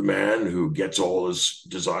talking about the man who gets all his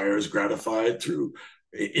desires gratified through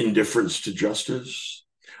indifference to justice.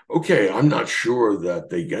 Okay, I'm not sure that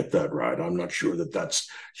they get that right. I'm not sure that that's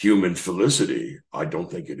human felicity. I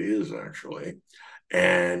don't think it is, actually.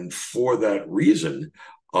 And for that reason,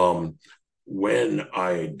 when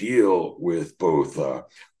I deal with both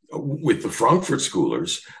with the Frankfurt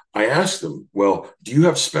Schoolers, I ask them, well, do you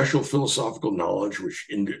have special philosophical knowledge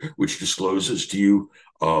which discloses to you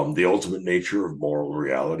the ultimate nature of moral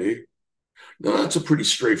reality? Now, that's a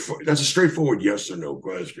straightforward yes or no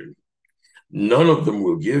question. None of them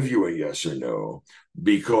will give you a yes or no,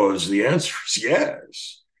 because the answer is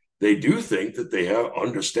yes. They do think that they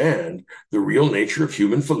understand the real nature of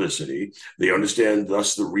human felicity. They understand,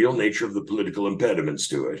 thus, the real nature of the political impediments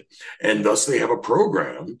to it. And thus, they have a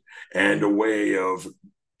program and a way of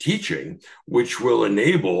teaching which will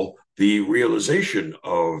enable the realization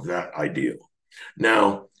of that ideal.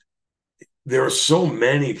 Now, there are so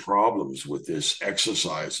many problems with this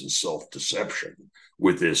exercise in self-deception,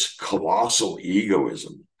 with this colossal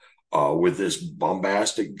egoism, with this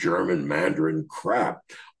bombastic German Mandarin crap.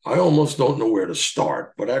 I almost don't know where to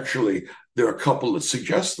start, but actually there are a couple that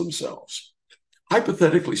suggest themselves.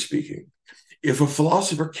 Hypothetically speaking, if a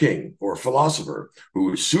philosopher king or a philosopher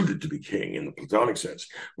who is suited to be king in the Platonic sense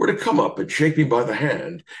were to come up and shake me by the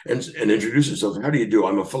hand and introduce himself, how do you do?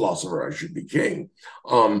 I'm a philosopher. I should be king.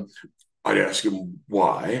 I'd ask him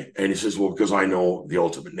why. And he says, well, because I know the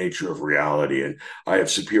ultimate nature of reality and I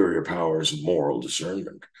have superior powers of moral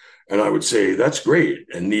discernment. And I would say, that's great.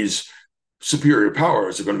 And these superior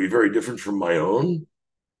powers are going to be very different from my own.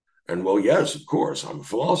 And well, yes, of course, I'm a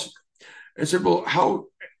philosopher. And I said, well, how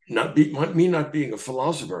me not being a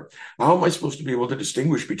philosopher, how am I supposed to be able to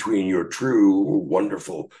distinguish between your true,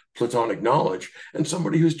 wonderful Platonic knowledge and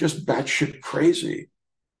somebody who's just batshit crazy?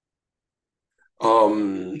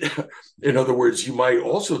 In other words, you might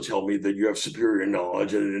also tell me that you have superior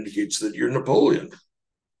knowledge and it indicates that you're Napoleon.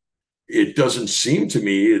 It doesn't seem to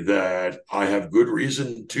me that I have good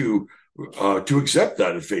reason to accept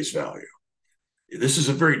that at face value. This is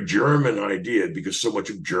a very German idea because so much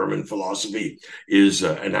of German philosophy is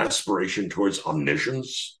an aspiration towards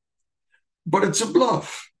omniscience, but it's a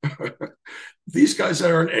bluff. These guys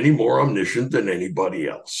aren't any more omniscient than anybody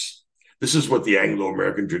else. This is what the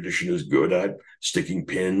Anglo-American tradition is good at, sticking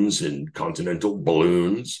pins in continental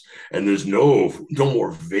balloons. And there's no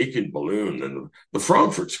more vacant balloon than the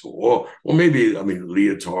Frankfurt School. Well, maybe, I mean,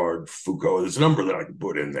 Lyotard, Foucault, there's a number that I could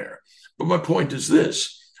put in there. But my point is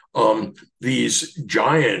this. These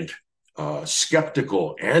giant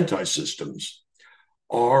skeptical anti-systems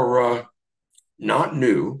are not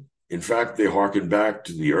new. In fact, they harken back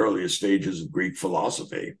to the earliest stages of Greek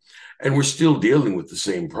philosophy, and we're still dealing with the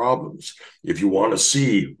same problems. If you want to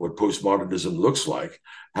see what postmodernism looks like,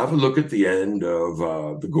 have a look at the end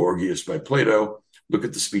of the Gorgias by Plato. Look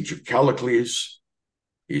at the speech of Callicles.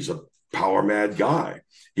 He's a power-mad guy.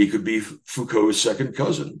 He could be Foucault's second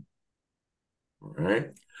cousin. All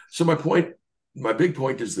right. So my big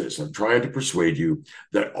point is this. I'm trying to persuade you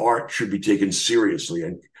that art should be taken seriously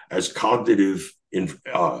and as cognitive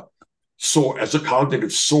as a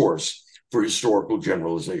cognitive source for historical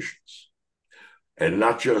generalizations. And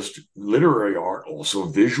not just literary art, also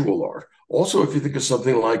visual art. Also, if you think of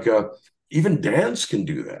something like even dance can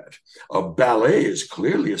do that. Ballet is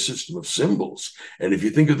clearly a system of symbols. And if you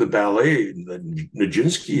think of the ballet that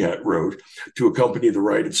Nijinsky wrote to accompany the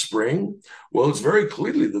Rite of Spring, well, it's very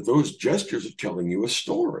clearly that those gestures are telling you a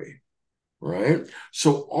story, right?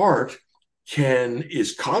 So art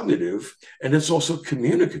is cognitive and it's also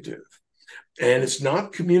communicative. And it's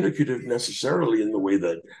not communicative necessarily in the way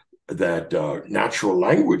that natural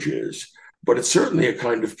language is, but it's certainly a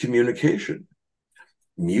kind of communication.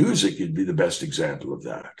 Music would be the best example of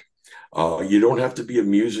that. You don't have to be a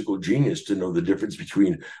musical genius to know the difference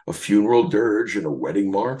between a funeral dirge and a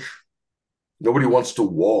wedding march. Nobody wants to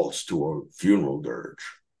waltz to a funeral dirge,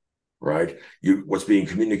 right? What's being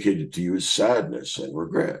communicated to you is sadness and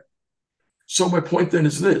regret. So my point then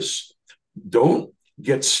is this: don't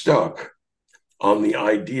get stuck on the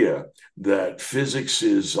idea that physics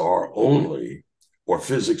or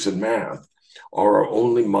physics and math are our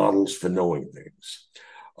only models for knowing things.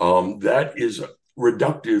 That is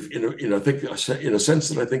reductive in a sense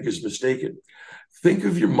that I think is mistaken. Think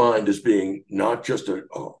of your mind as being not just a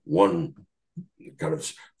one kind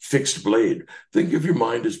of fixed blade. Think of your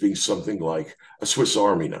mind as being something like a Swiss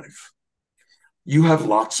Army knife. You have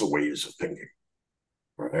lots of ways of thinking,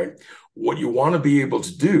 right? What you want to be able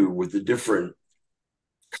to do with the different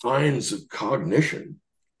kinds of cognition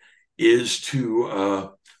is to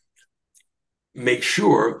make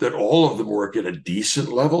sure that all of them work at a decent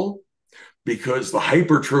level, because the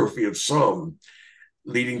hypertrophy of some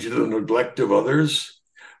leading to the neglect of others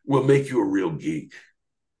will make you a real geek.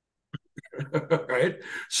 Right?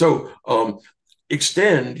 So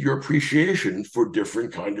extend your appreciation for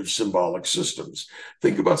different kind of symbolic systems.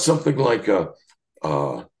 Think about something like the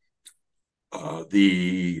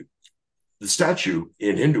statue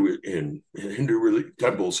in Hindu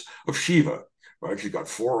temples of Shiva, right? She's got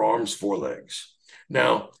 4 arms, 4 legs.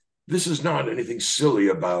 Now, this is not anything silly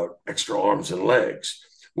about extra arms and legs.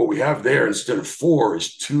 What we have there instead of 4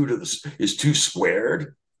 is 2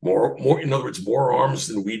 squared. More, in other words, more arms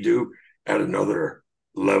than we do at another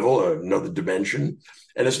level, another dimension.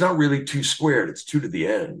 And it's not really 2 squared, it's 2 to the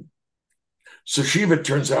n. So Shiva, it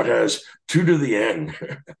turns out, has 2 to the n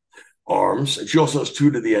arms, and she also has 2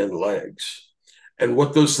 to the n legs. And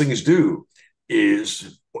what those things do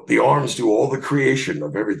is the arms do all the creation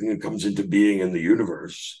of everything that comes into being in the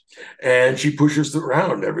universe. And she pushes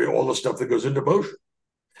around all the stuff that goes into motion.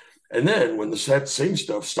 And then when the same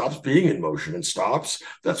stuff stops being in motion and stops,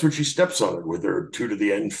 that's when she steps on it with her 2 to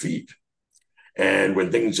the n feet. And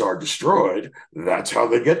when things are destroyed, that's how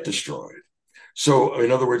they get destroyed. So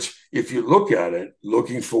in other words, if you look at it,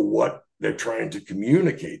 looking for what they're trying to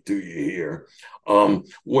communicate to you here.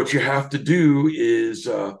 What you have to do is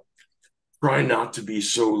try not to be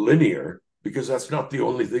so linear, because that's not the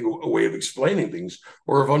only thing, a way of explaining things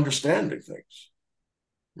or of understanding things.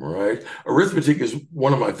 Right? Arithmetic is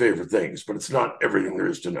one of my favorite things, but it's not everything there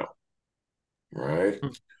is to know. Right?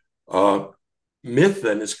 Myth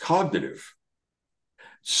then is cognitive.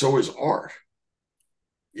 So is art.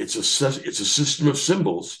 It's a system of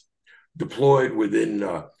symbols deployed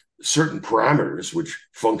within certain parameters which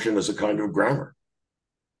function as a kind of grammar.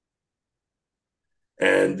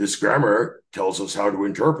 And this grammar tells us how to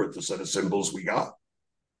interpret the set of symbols we got.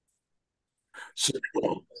 So,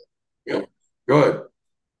 yeah, go ahead.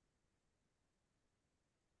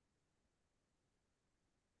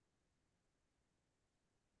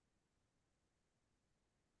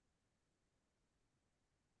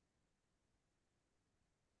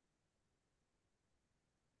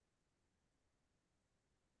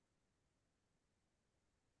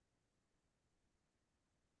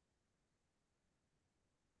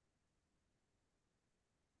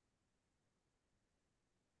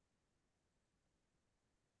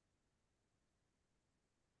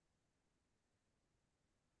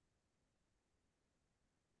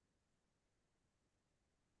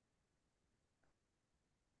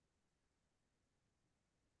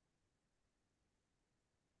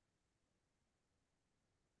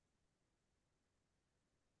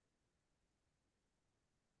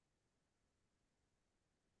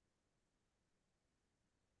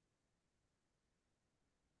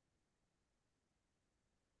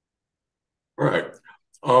 All right.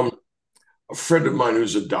 A friend of mine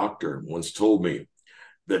who's a doctor once told me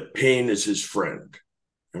that pain is his friend.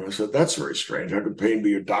 And I said, that's very strange. How could pain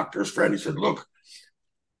be your doctor's friend? He said, look,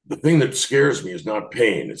 the thing that scares me is not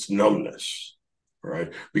pain, it's numbness.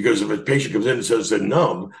 Right? Because if a patient comes in and says they're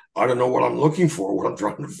numb, I don't know what I'm looking for, what I'm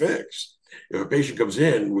trying to fix. If a patient comes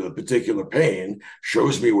in with a particular pain,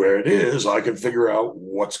 shows me where it is, I can figure out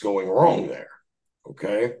what's going wrong there.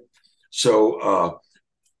 Okay. So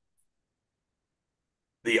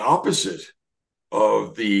the opposite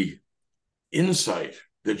of the insight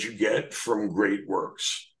that you get from great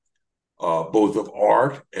works, both of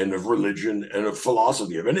art and of religion and of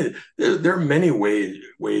philosophy. I mean, there are many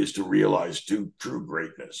ways to realize true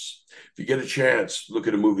greatness. If you get a chance, look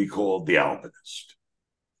at a movie called The Alpinist.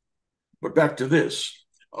 But back to this.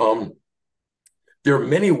 There are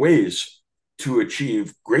many ways to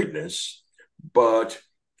achieve greatness, but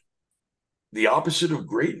the opposite of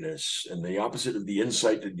greatness and the opposite of the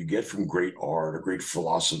insight that you get from great art, or great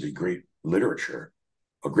philosophy, great literature,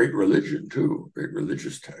 a great religion too, great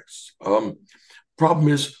religious texts. Problem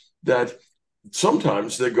is that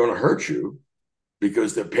sometimes they're going to hurt you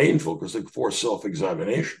because they're painful, because they force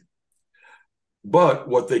self-examination. But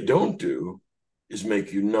what they don't do is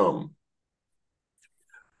make you numb.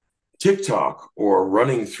 TikTok or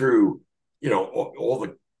running through, all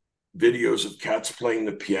the videos of cats playing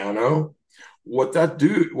the piano, what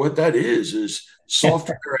that is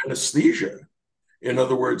software anesthesia. In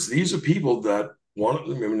other words, these are people that want,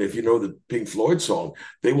 I mean, if you know the Pink Floyd song,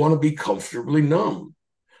 they want to be comfortably numb.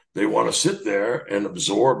 They want to sit there and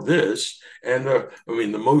absorb this. And I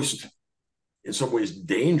mean, the most, in some ways,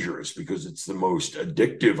 dangerous, because it's the most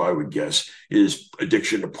addictive, I would guess, is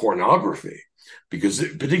addiction to pornography. Because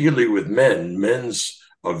particularly with men's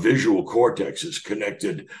visual cortex is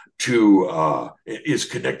connected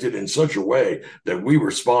in such a way that we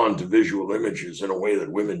respond to visual images in a way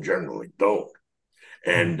that women generally don't.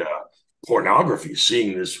 And pornography,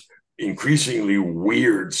 seeing this increasingly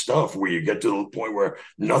weird stuff where you get to the point where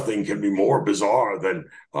nothing can be more bizarre than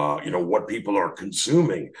what people are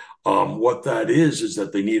consuming. What that is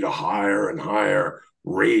that they need a higher and higher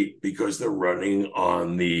rate because they're running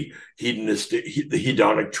on the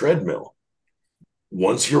hedonic treadmill.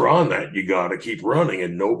 Once you're on that, you got to keep running,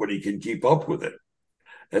 and nobody can keep up with it.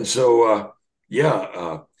 And so,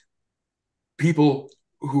 people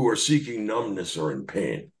who are seeking numbness are in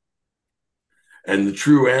pain. And the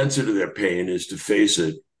true answer to their pain is to face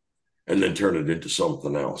it and then turn it into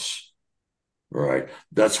something else. Right?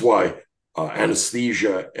 That's why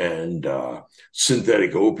anesthesia and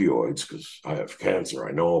synthetic opioids, because I have cancer,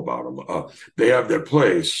 I know about them, they have their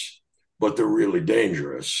place, but they're really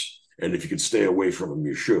dangerous. And if you can stay away from them,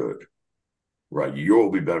 you should. Right? You'll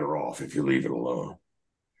be better off if you leave it alone.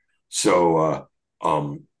 So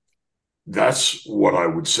that's what I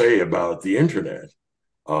would say about the internet.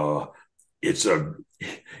 It's a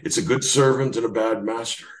good servant and a bad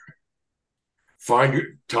master. Find your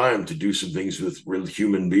time to do some things with real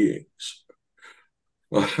human beings.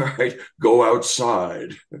 All right, go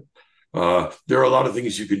outside. There are a lot of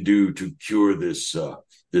things you can do to cure this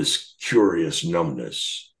curious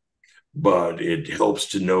numbness, but it helps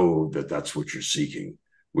to know that that's what you're seeking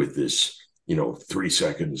with this, 3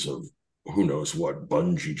 seconds of who knows what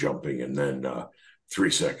bungee jumping, and then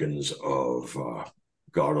 3 seconds of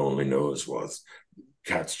God only knows what,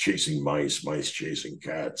 cats chasing mice, mice chasing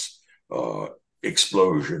cats,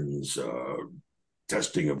 explosions,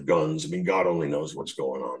 testing of guns. I mean, God only knows what's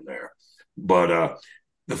going on there. But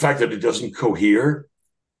the fact that it doesn't cohere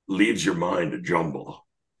leaves your mind a jumble.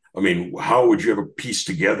 I mean, how would you ever piece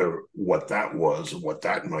together what that was and what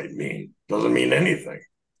that might mean? Doesn't mean anything.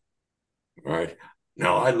 All right.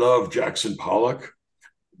 Now, I love Jackson Pollock,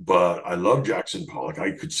 but I love Jackson Pollock.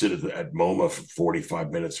 I could sit at MoMA for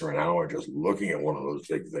 45 minutes or an hour just looking at one of those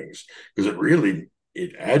big things because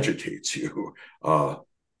it agitates you.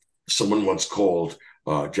 Someone once called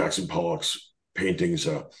Jackson Pollock's paintings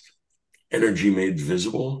energy made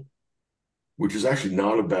visible, which is actually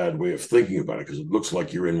not a bad way of thinking about it because it looks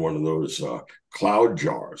like you're in one of those cloud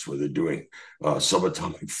jars where they're doing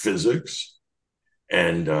subatomic physics.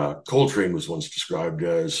 And Coltrane was once described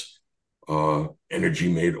as energy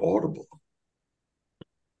made audible.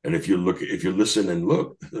 And if you listen and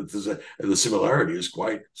look, the similarity is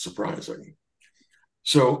quite surprising.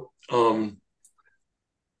 So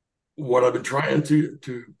what I've been trying to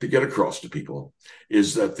get across to people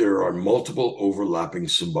is that there are multiple overlapping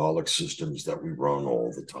symbolic systems that we run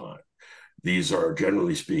all the time. These are,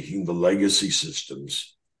 generally speaking, the legacy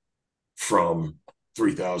systems from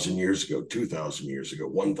 3,000 years ago, 2,000 years ago,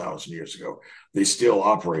 1,000 years ago. They still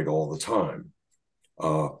operate all the time.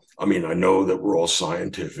 I mean, I know that we're all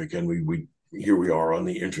scientific and we here we are on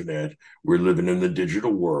the internet. We're living in the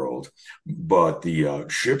digital world, but the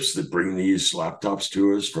ships that bring these laptops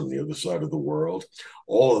to us from the other side of the world,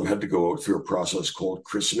 all of them had to go through a process called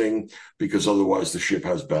christening because otherwise the ship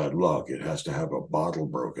has bad luck. It has to have a bottle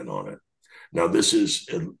broken on it. Now, this is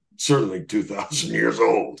certainly 2,000 years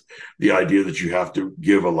old. The idea that you have to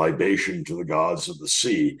give a libation to the gods of the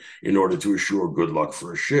sea in order to assure good luck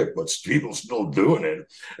for a ship, but people still doing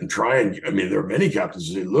it and trying. I mean, there are many captains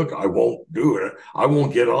who say, look, I won't do it. I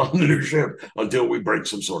won't get on the new ship until we break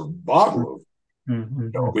some sort of bottle. Mm-hmm.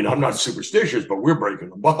 I mean, I'm not superstitious, but we're breaking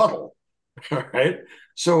the bottle. All right.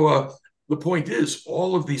 So the point is,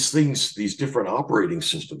 all of these things, these different operating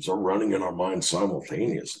systems are running in our minds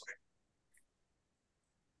simultaneously.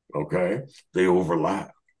 Okay, they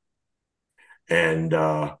overlap, and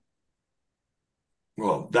well,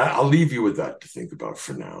 that I'll leave you with that to think about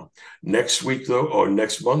for now. Next week, though, or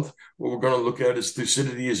next month, what we're going to look at is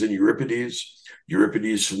Thucydides and Euripides.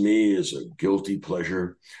 Euripides for me is a guilty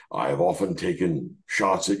pleasure. I have often taken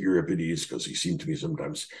shots at Euripides because he seemed to me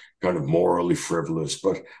sometimes kind of morally frivolous,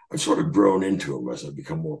 but I've sort of grown into him as I've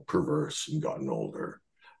become more perverse and gotten older.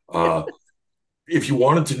 If you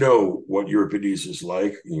wanted to know what Euripides is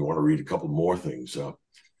like, and you want to read a couple more things,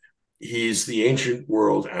 he's the ancient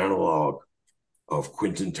world analog of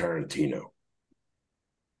Quentin Tarantino.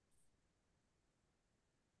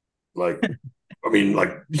 Like, I mean,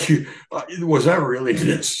 like, was that really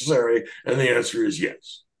necessary? And the answer is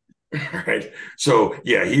yes. Right. So,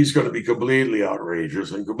 yeah, he's going to be completely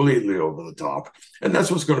outrageous and completely over the top. And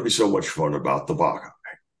that's what's going to be so much fun about the Bacchae.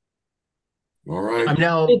 All right.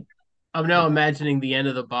 I'm now imagining the end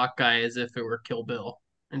of the Bacchae as if it were Kill Bill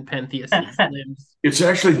and Pentheus' limbs. It's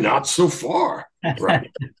actually not so far,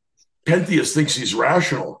 right? Pentheus thinks he's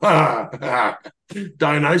rational.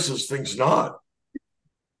 Dionysus thinks not.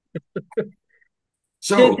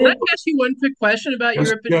 So, can I ask you one quick question about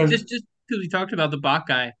Euripides? Just because we talked about the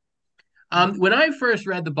Bacchae. When I first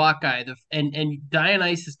read the Bacchae, and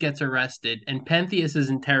Dionysus gets arrested and Pentheus is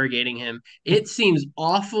interrogating him, it seems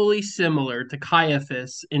awfully similar to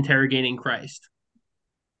Caiaphas interrogating Christ.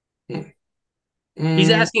 He's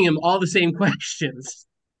asking him all the same questions.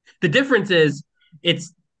 The difference is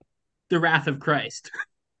it's the wrath of Christ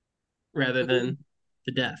rather than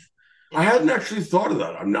the death. I hadn't actually thought of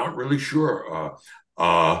that. I'm not really sure.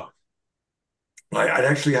 I'd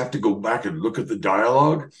actually have to go back and look at the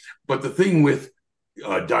dialogue. But the thing with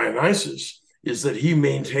Dionysus is that he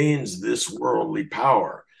maintains this worldly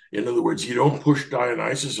power. In other words, you don't push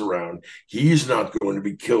Dionysus around. He's not going to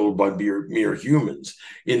be killed by mere humans.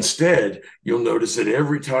 Instead, you'll notice that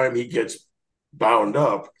every time he gets bound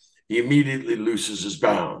up, he immediately looses his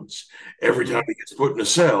bounds. Every time he gets put in a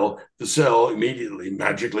cell, the cell immediately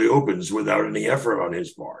magically opens without any effort on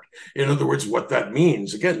his part. In other words, what that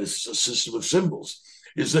means, again, this is a system of symbols,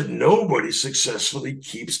 is that nobody successfully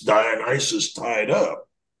keeps Dionysus tied up.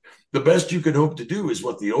 the best you can hope to do is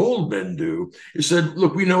what the old men do, is said,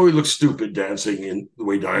 look, we know he looks stupid dancing in the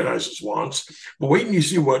way Dionysus wants, but wait and you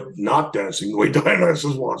see what not dancing the way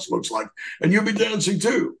Dionysus wants looks like, and you'll be dancing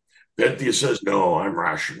too. Pentheus says, no, I'm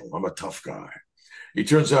rational. I'm a tough guy. He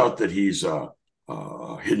turns out that he's a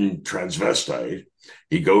hidden transvestite.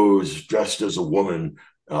 He goes dressed as a woman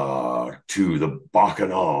to the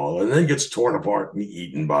Bacchanal and then gets torn apart and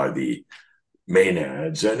eaten by the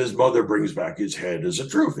Maenads, and his mother brings back his head as a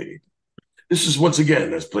trophy. This is, once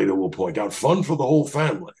again, as Plato will point out, fun for the whole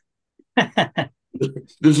family.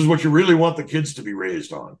 This is what you really want the kids to be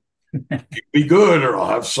raised on. Be good, or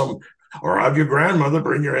or have your grandmother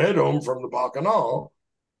bring your head home from the Bacchanal.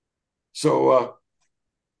 So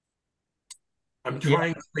I'm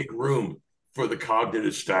trying to make room for the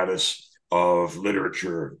cognitive status of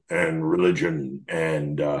literature and religion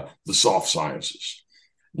and the soft sciences.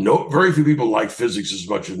 Very few people like physics as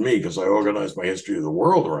much as me because I organize my history of the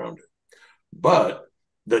world around it. But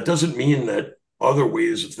that doesn't mean that other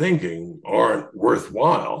ways of thinking aren't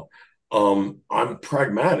worthwhile. I'm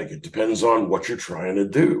pragmatic. It depends on what you're trying to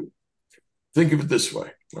do. Think of it this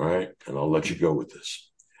way, all right? And I'll let you go with this.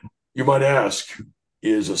 You might ask,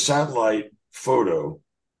 is a satellite photo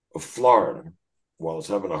of Florida while it's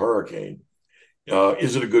having a hurricane,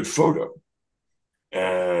 is it a good photo?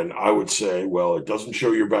 And I would say, well, it doesn't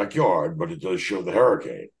show your backyard, but it does show the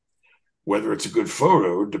hurricane. Whether it's a good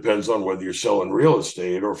photo depends on whether you're selling real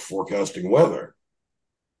estate or forecasting weather.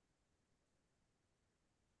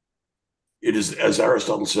 It is, as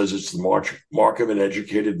Aristotle says, it's the mark of an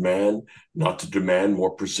educated man not to demand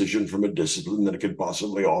more precision from a discipline than it can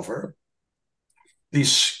possibly offer.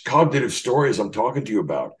 These cognitive stories I'm talking to you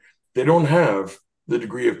about, they don't have the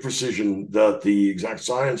degree of precision that the exact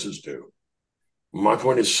sciences do. My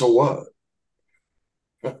point is, so what?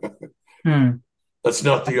 That's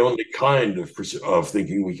not the only kind of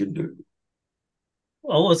thinking we can do.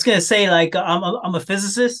 Well, I was gonna say, like, I'm a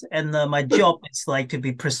physicist, and my job is like to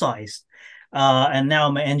be precise. And now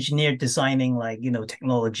I'm an engineer designing, like,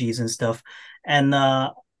 technologies and stuff. And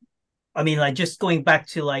I mean, like, just going back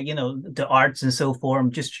to, like, the arts and so forth.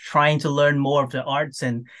 I'm just trying to learn more of the arts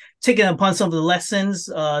and taking upon some of the lessons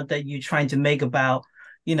that you're trying to make about,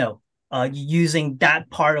 using that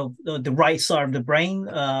part of the right side of the brain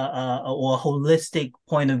or a holistic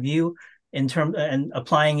point of view in terms and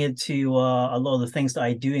applying it to a lot of the things that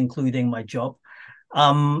I do, including my job.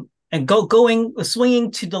 And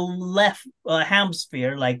swinging to the left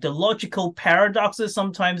hemisphere, like the logical paradoxes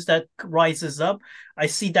sometimes that rises up. I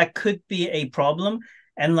see that could be a problem,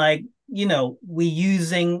 and like we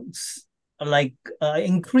using like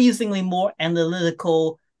increasingly more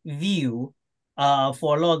analytical view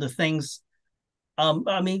for a lot of the things.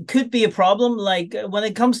 I mean, could be a problem. Like when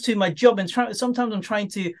it comes to my job, and sometimes I'm trying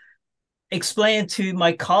to explain it to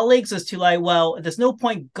my colleagues as to, like, well, there's no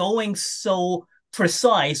point going so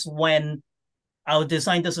precise when our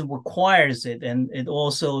design doesn't requires it, and it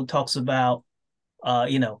also talks about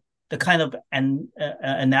the kind of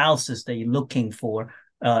analysis that you're looking for,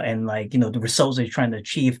 and like the results that you're trying to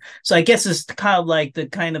achieve. So I guess it's kind of like the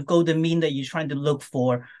kind of golden mean that you're trying to look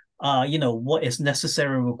for, what is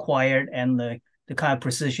necessary, required, and the kind of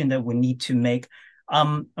precision that we need to make.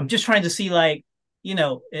 I'm just trying to see, like,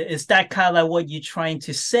 is that kind of like what you're trying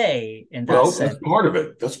to say in that sense? That's part of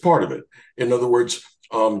it. That's part of it. In other words,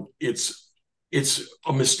 it's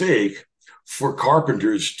a mistake for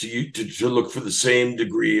carpenters to look for the same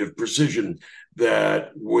degree of precision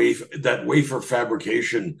that wafer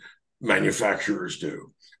fabrication manufacturers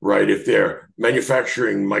do. Right? If they're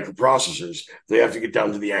manufacturing microprocessors, they have to get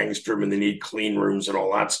down to the angstrom, and they need clean rooms and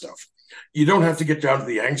all that stuff. You don't have to get down to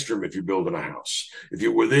the angstrom if you're building a house. If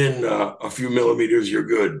you're within a few millimeters, you're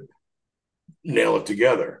good. Nail it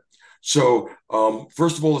together. So,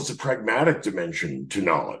 first of all, it's a pragmatic dimension to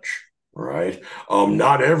knowledge, right?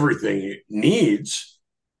 Not everything needs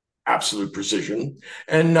absolute precision,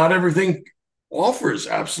 and not everything offers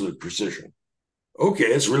absolute precision. Okay,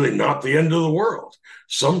 it's really not the end of the world.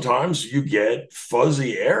 Sometimes you get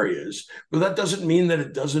fuzzy areas, but that doesn't mean that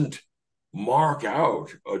it doesn't mark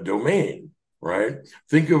out a domain, right?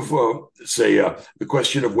 Think of, the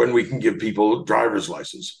question of when we can give people driver's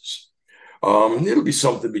licenses. It'll be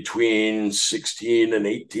something between 16 and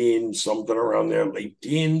 18, something around there, late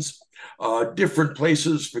teens. Different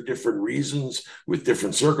places for different reasons with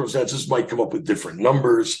different circumstances might come up with different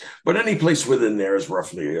numbers, but any place within there is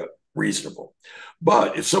roughly reasonable.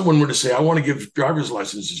 But if someone were to say, I want to give driver's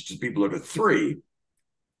licenses to people that are 3,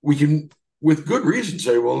 we can, with good reason,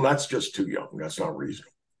 say, well, that's just too young. That's not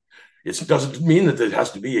reasonable. It doesn't mean that there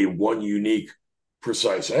has to be a one unique,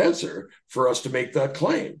 precise answer for us to make that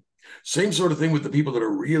claim. Same sort of thing with the people that are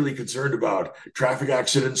really concerned about traffic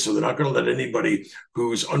accidents. So they're not going to let anybody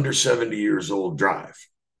who's under 70 years old drive.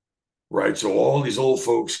 Right. So all these old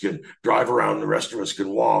folks can drive around, the rest of us can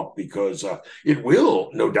walk, because it will,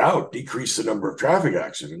 no doubt, decrease the number of traffic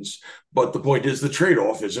accidents. But the point is the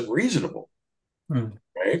trade-off isn't reasonable.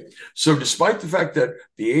 Right. So despite the fact that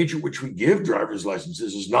the age at which we give driver's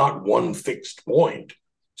licenses is not one fixed point,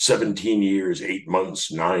 17 years, 8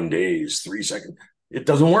 months, 9 days, 3 seconds, it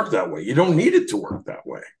doesn't work that way. You don't need it to work that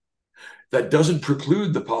way. That doesn't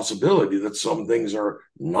preclude the possibility that some things are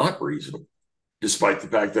not reasonable, despite the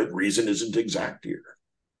fact that reason isn't exact here.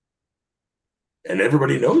 And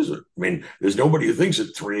everybody knows it. I mean, there's nobody who thinks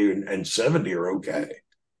that 3 and 70 are okay.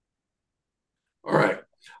 All right.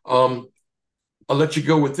 I'll let you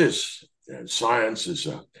go with this. And science is,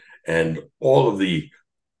 and all of the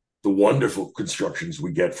wonderful constructions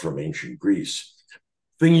we get from ancient Greece.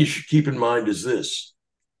 Thing you should keep in mind is this,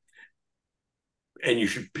 and you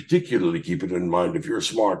should particularly keep it in mind if you're a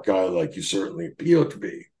smart guy like you certainly appear to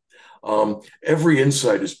be. Every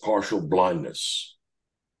insight is partial blindness.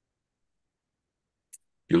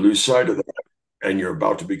 You lose sight of that, and you're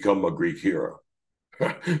about to become a Greek hero.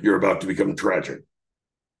 You're about to become tragic.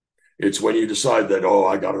 It's when you decide that, oh,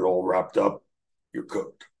 I got it all wrapped up, you're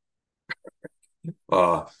cooked.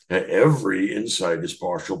 Every insight is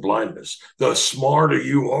partial blindness. The smarter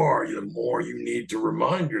you are, the more you need to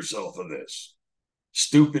remind yourself of this.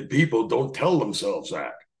 Stupid people don't tell themselves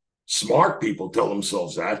that. Smart people tell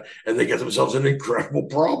themselves that, and they get themselves in incredible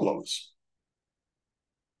problems.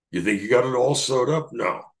 You think you got it all sewed up?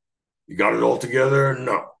 No. You got it all together?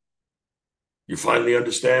 No. You finally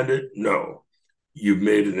understand it? No. You've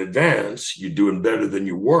made an advance. You're doing better than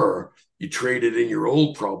you were. You traded in your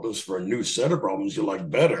old problems for a new set of problems you like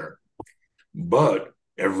better. But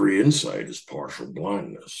every insight is partial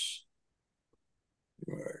blindness.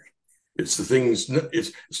 Right. It's the things,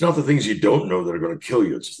 it's not the things you don't know that are going to kill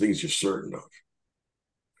you. It's the things you're certain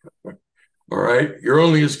of. All right. You're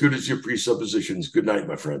only as good as your presuppositions. Good night,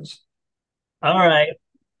 my friends. All right.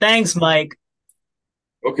 Thanks, Mike.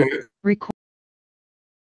 Okay. Record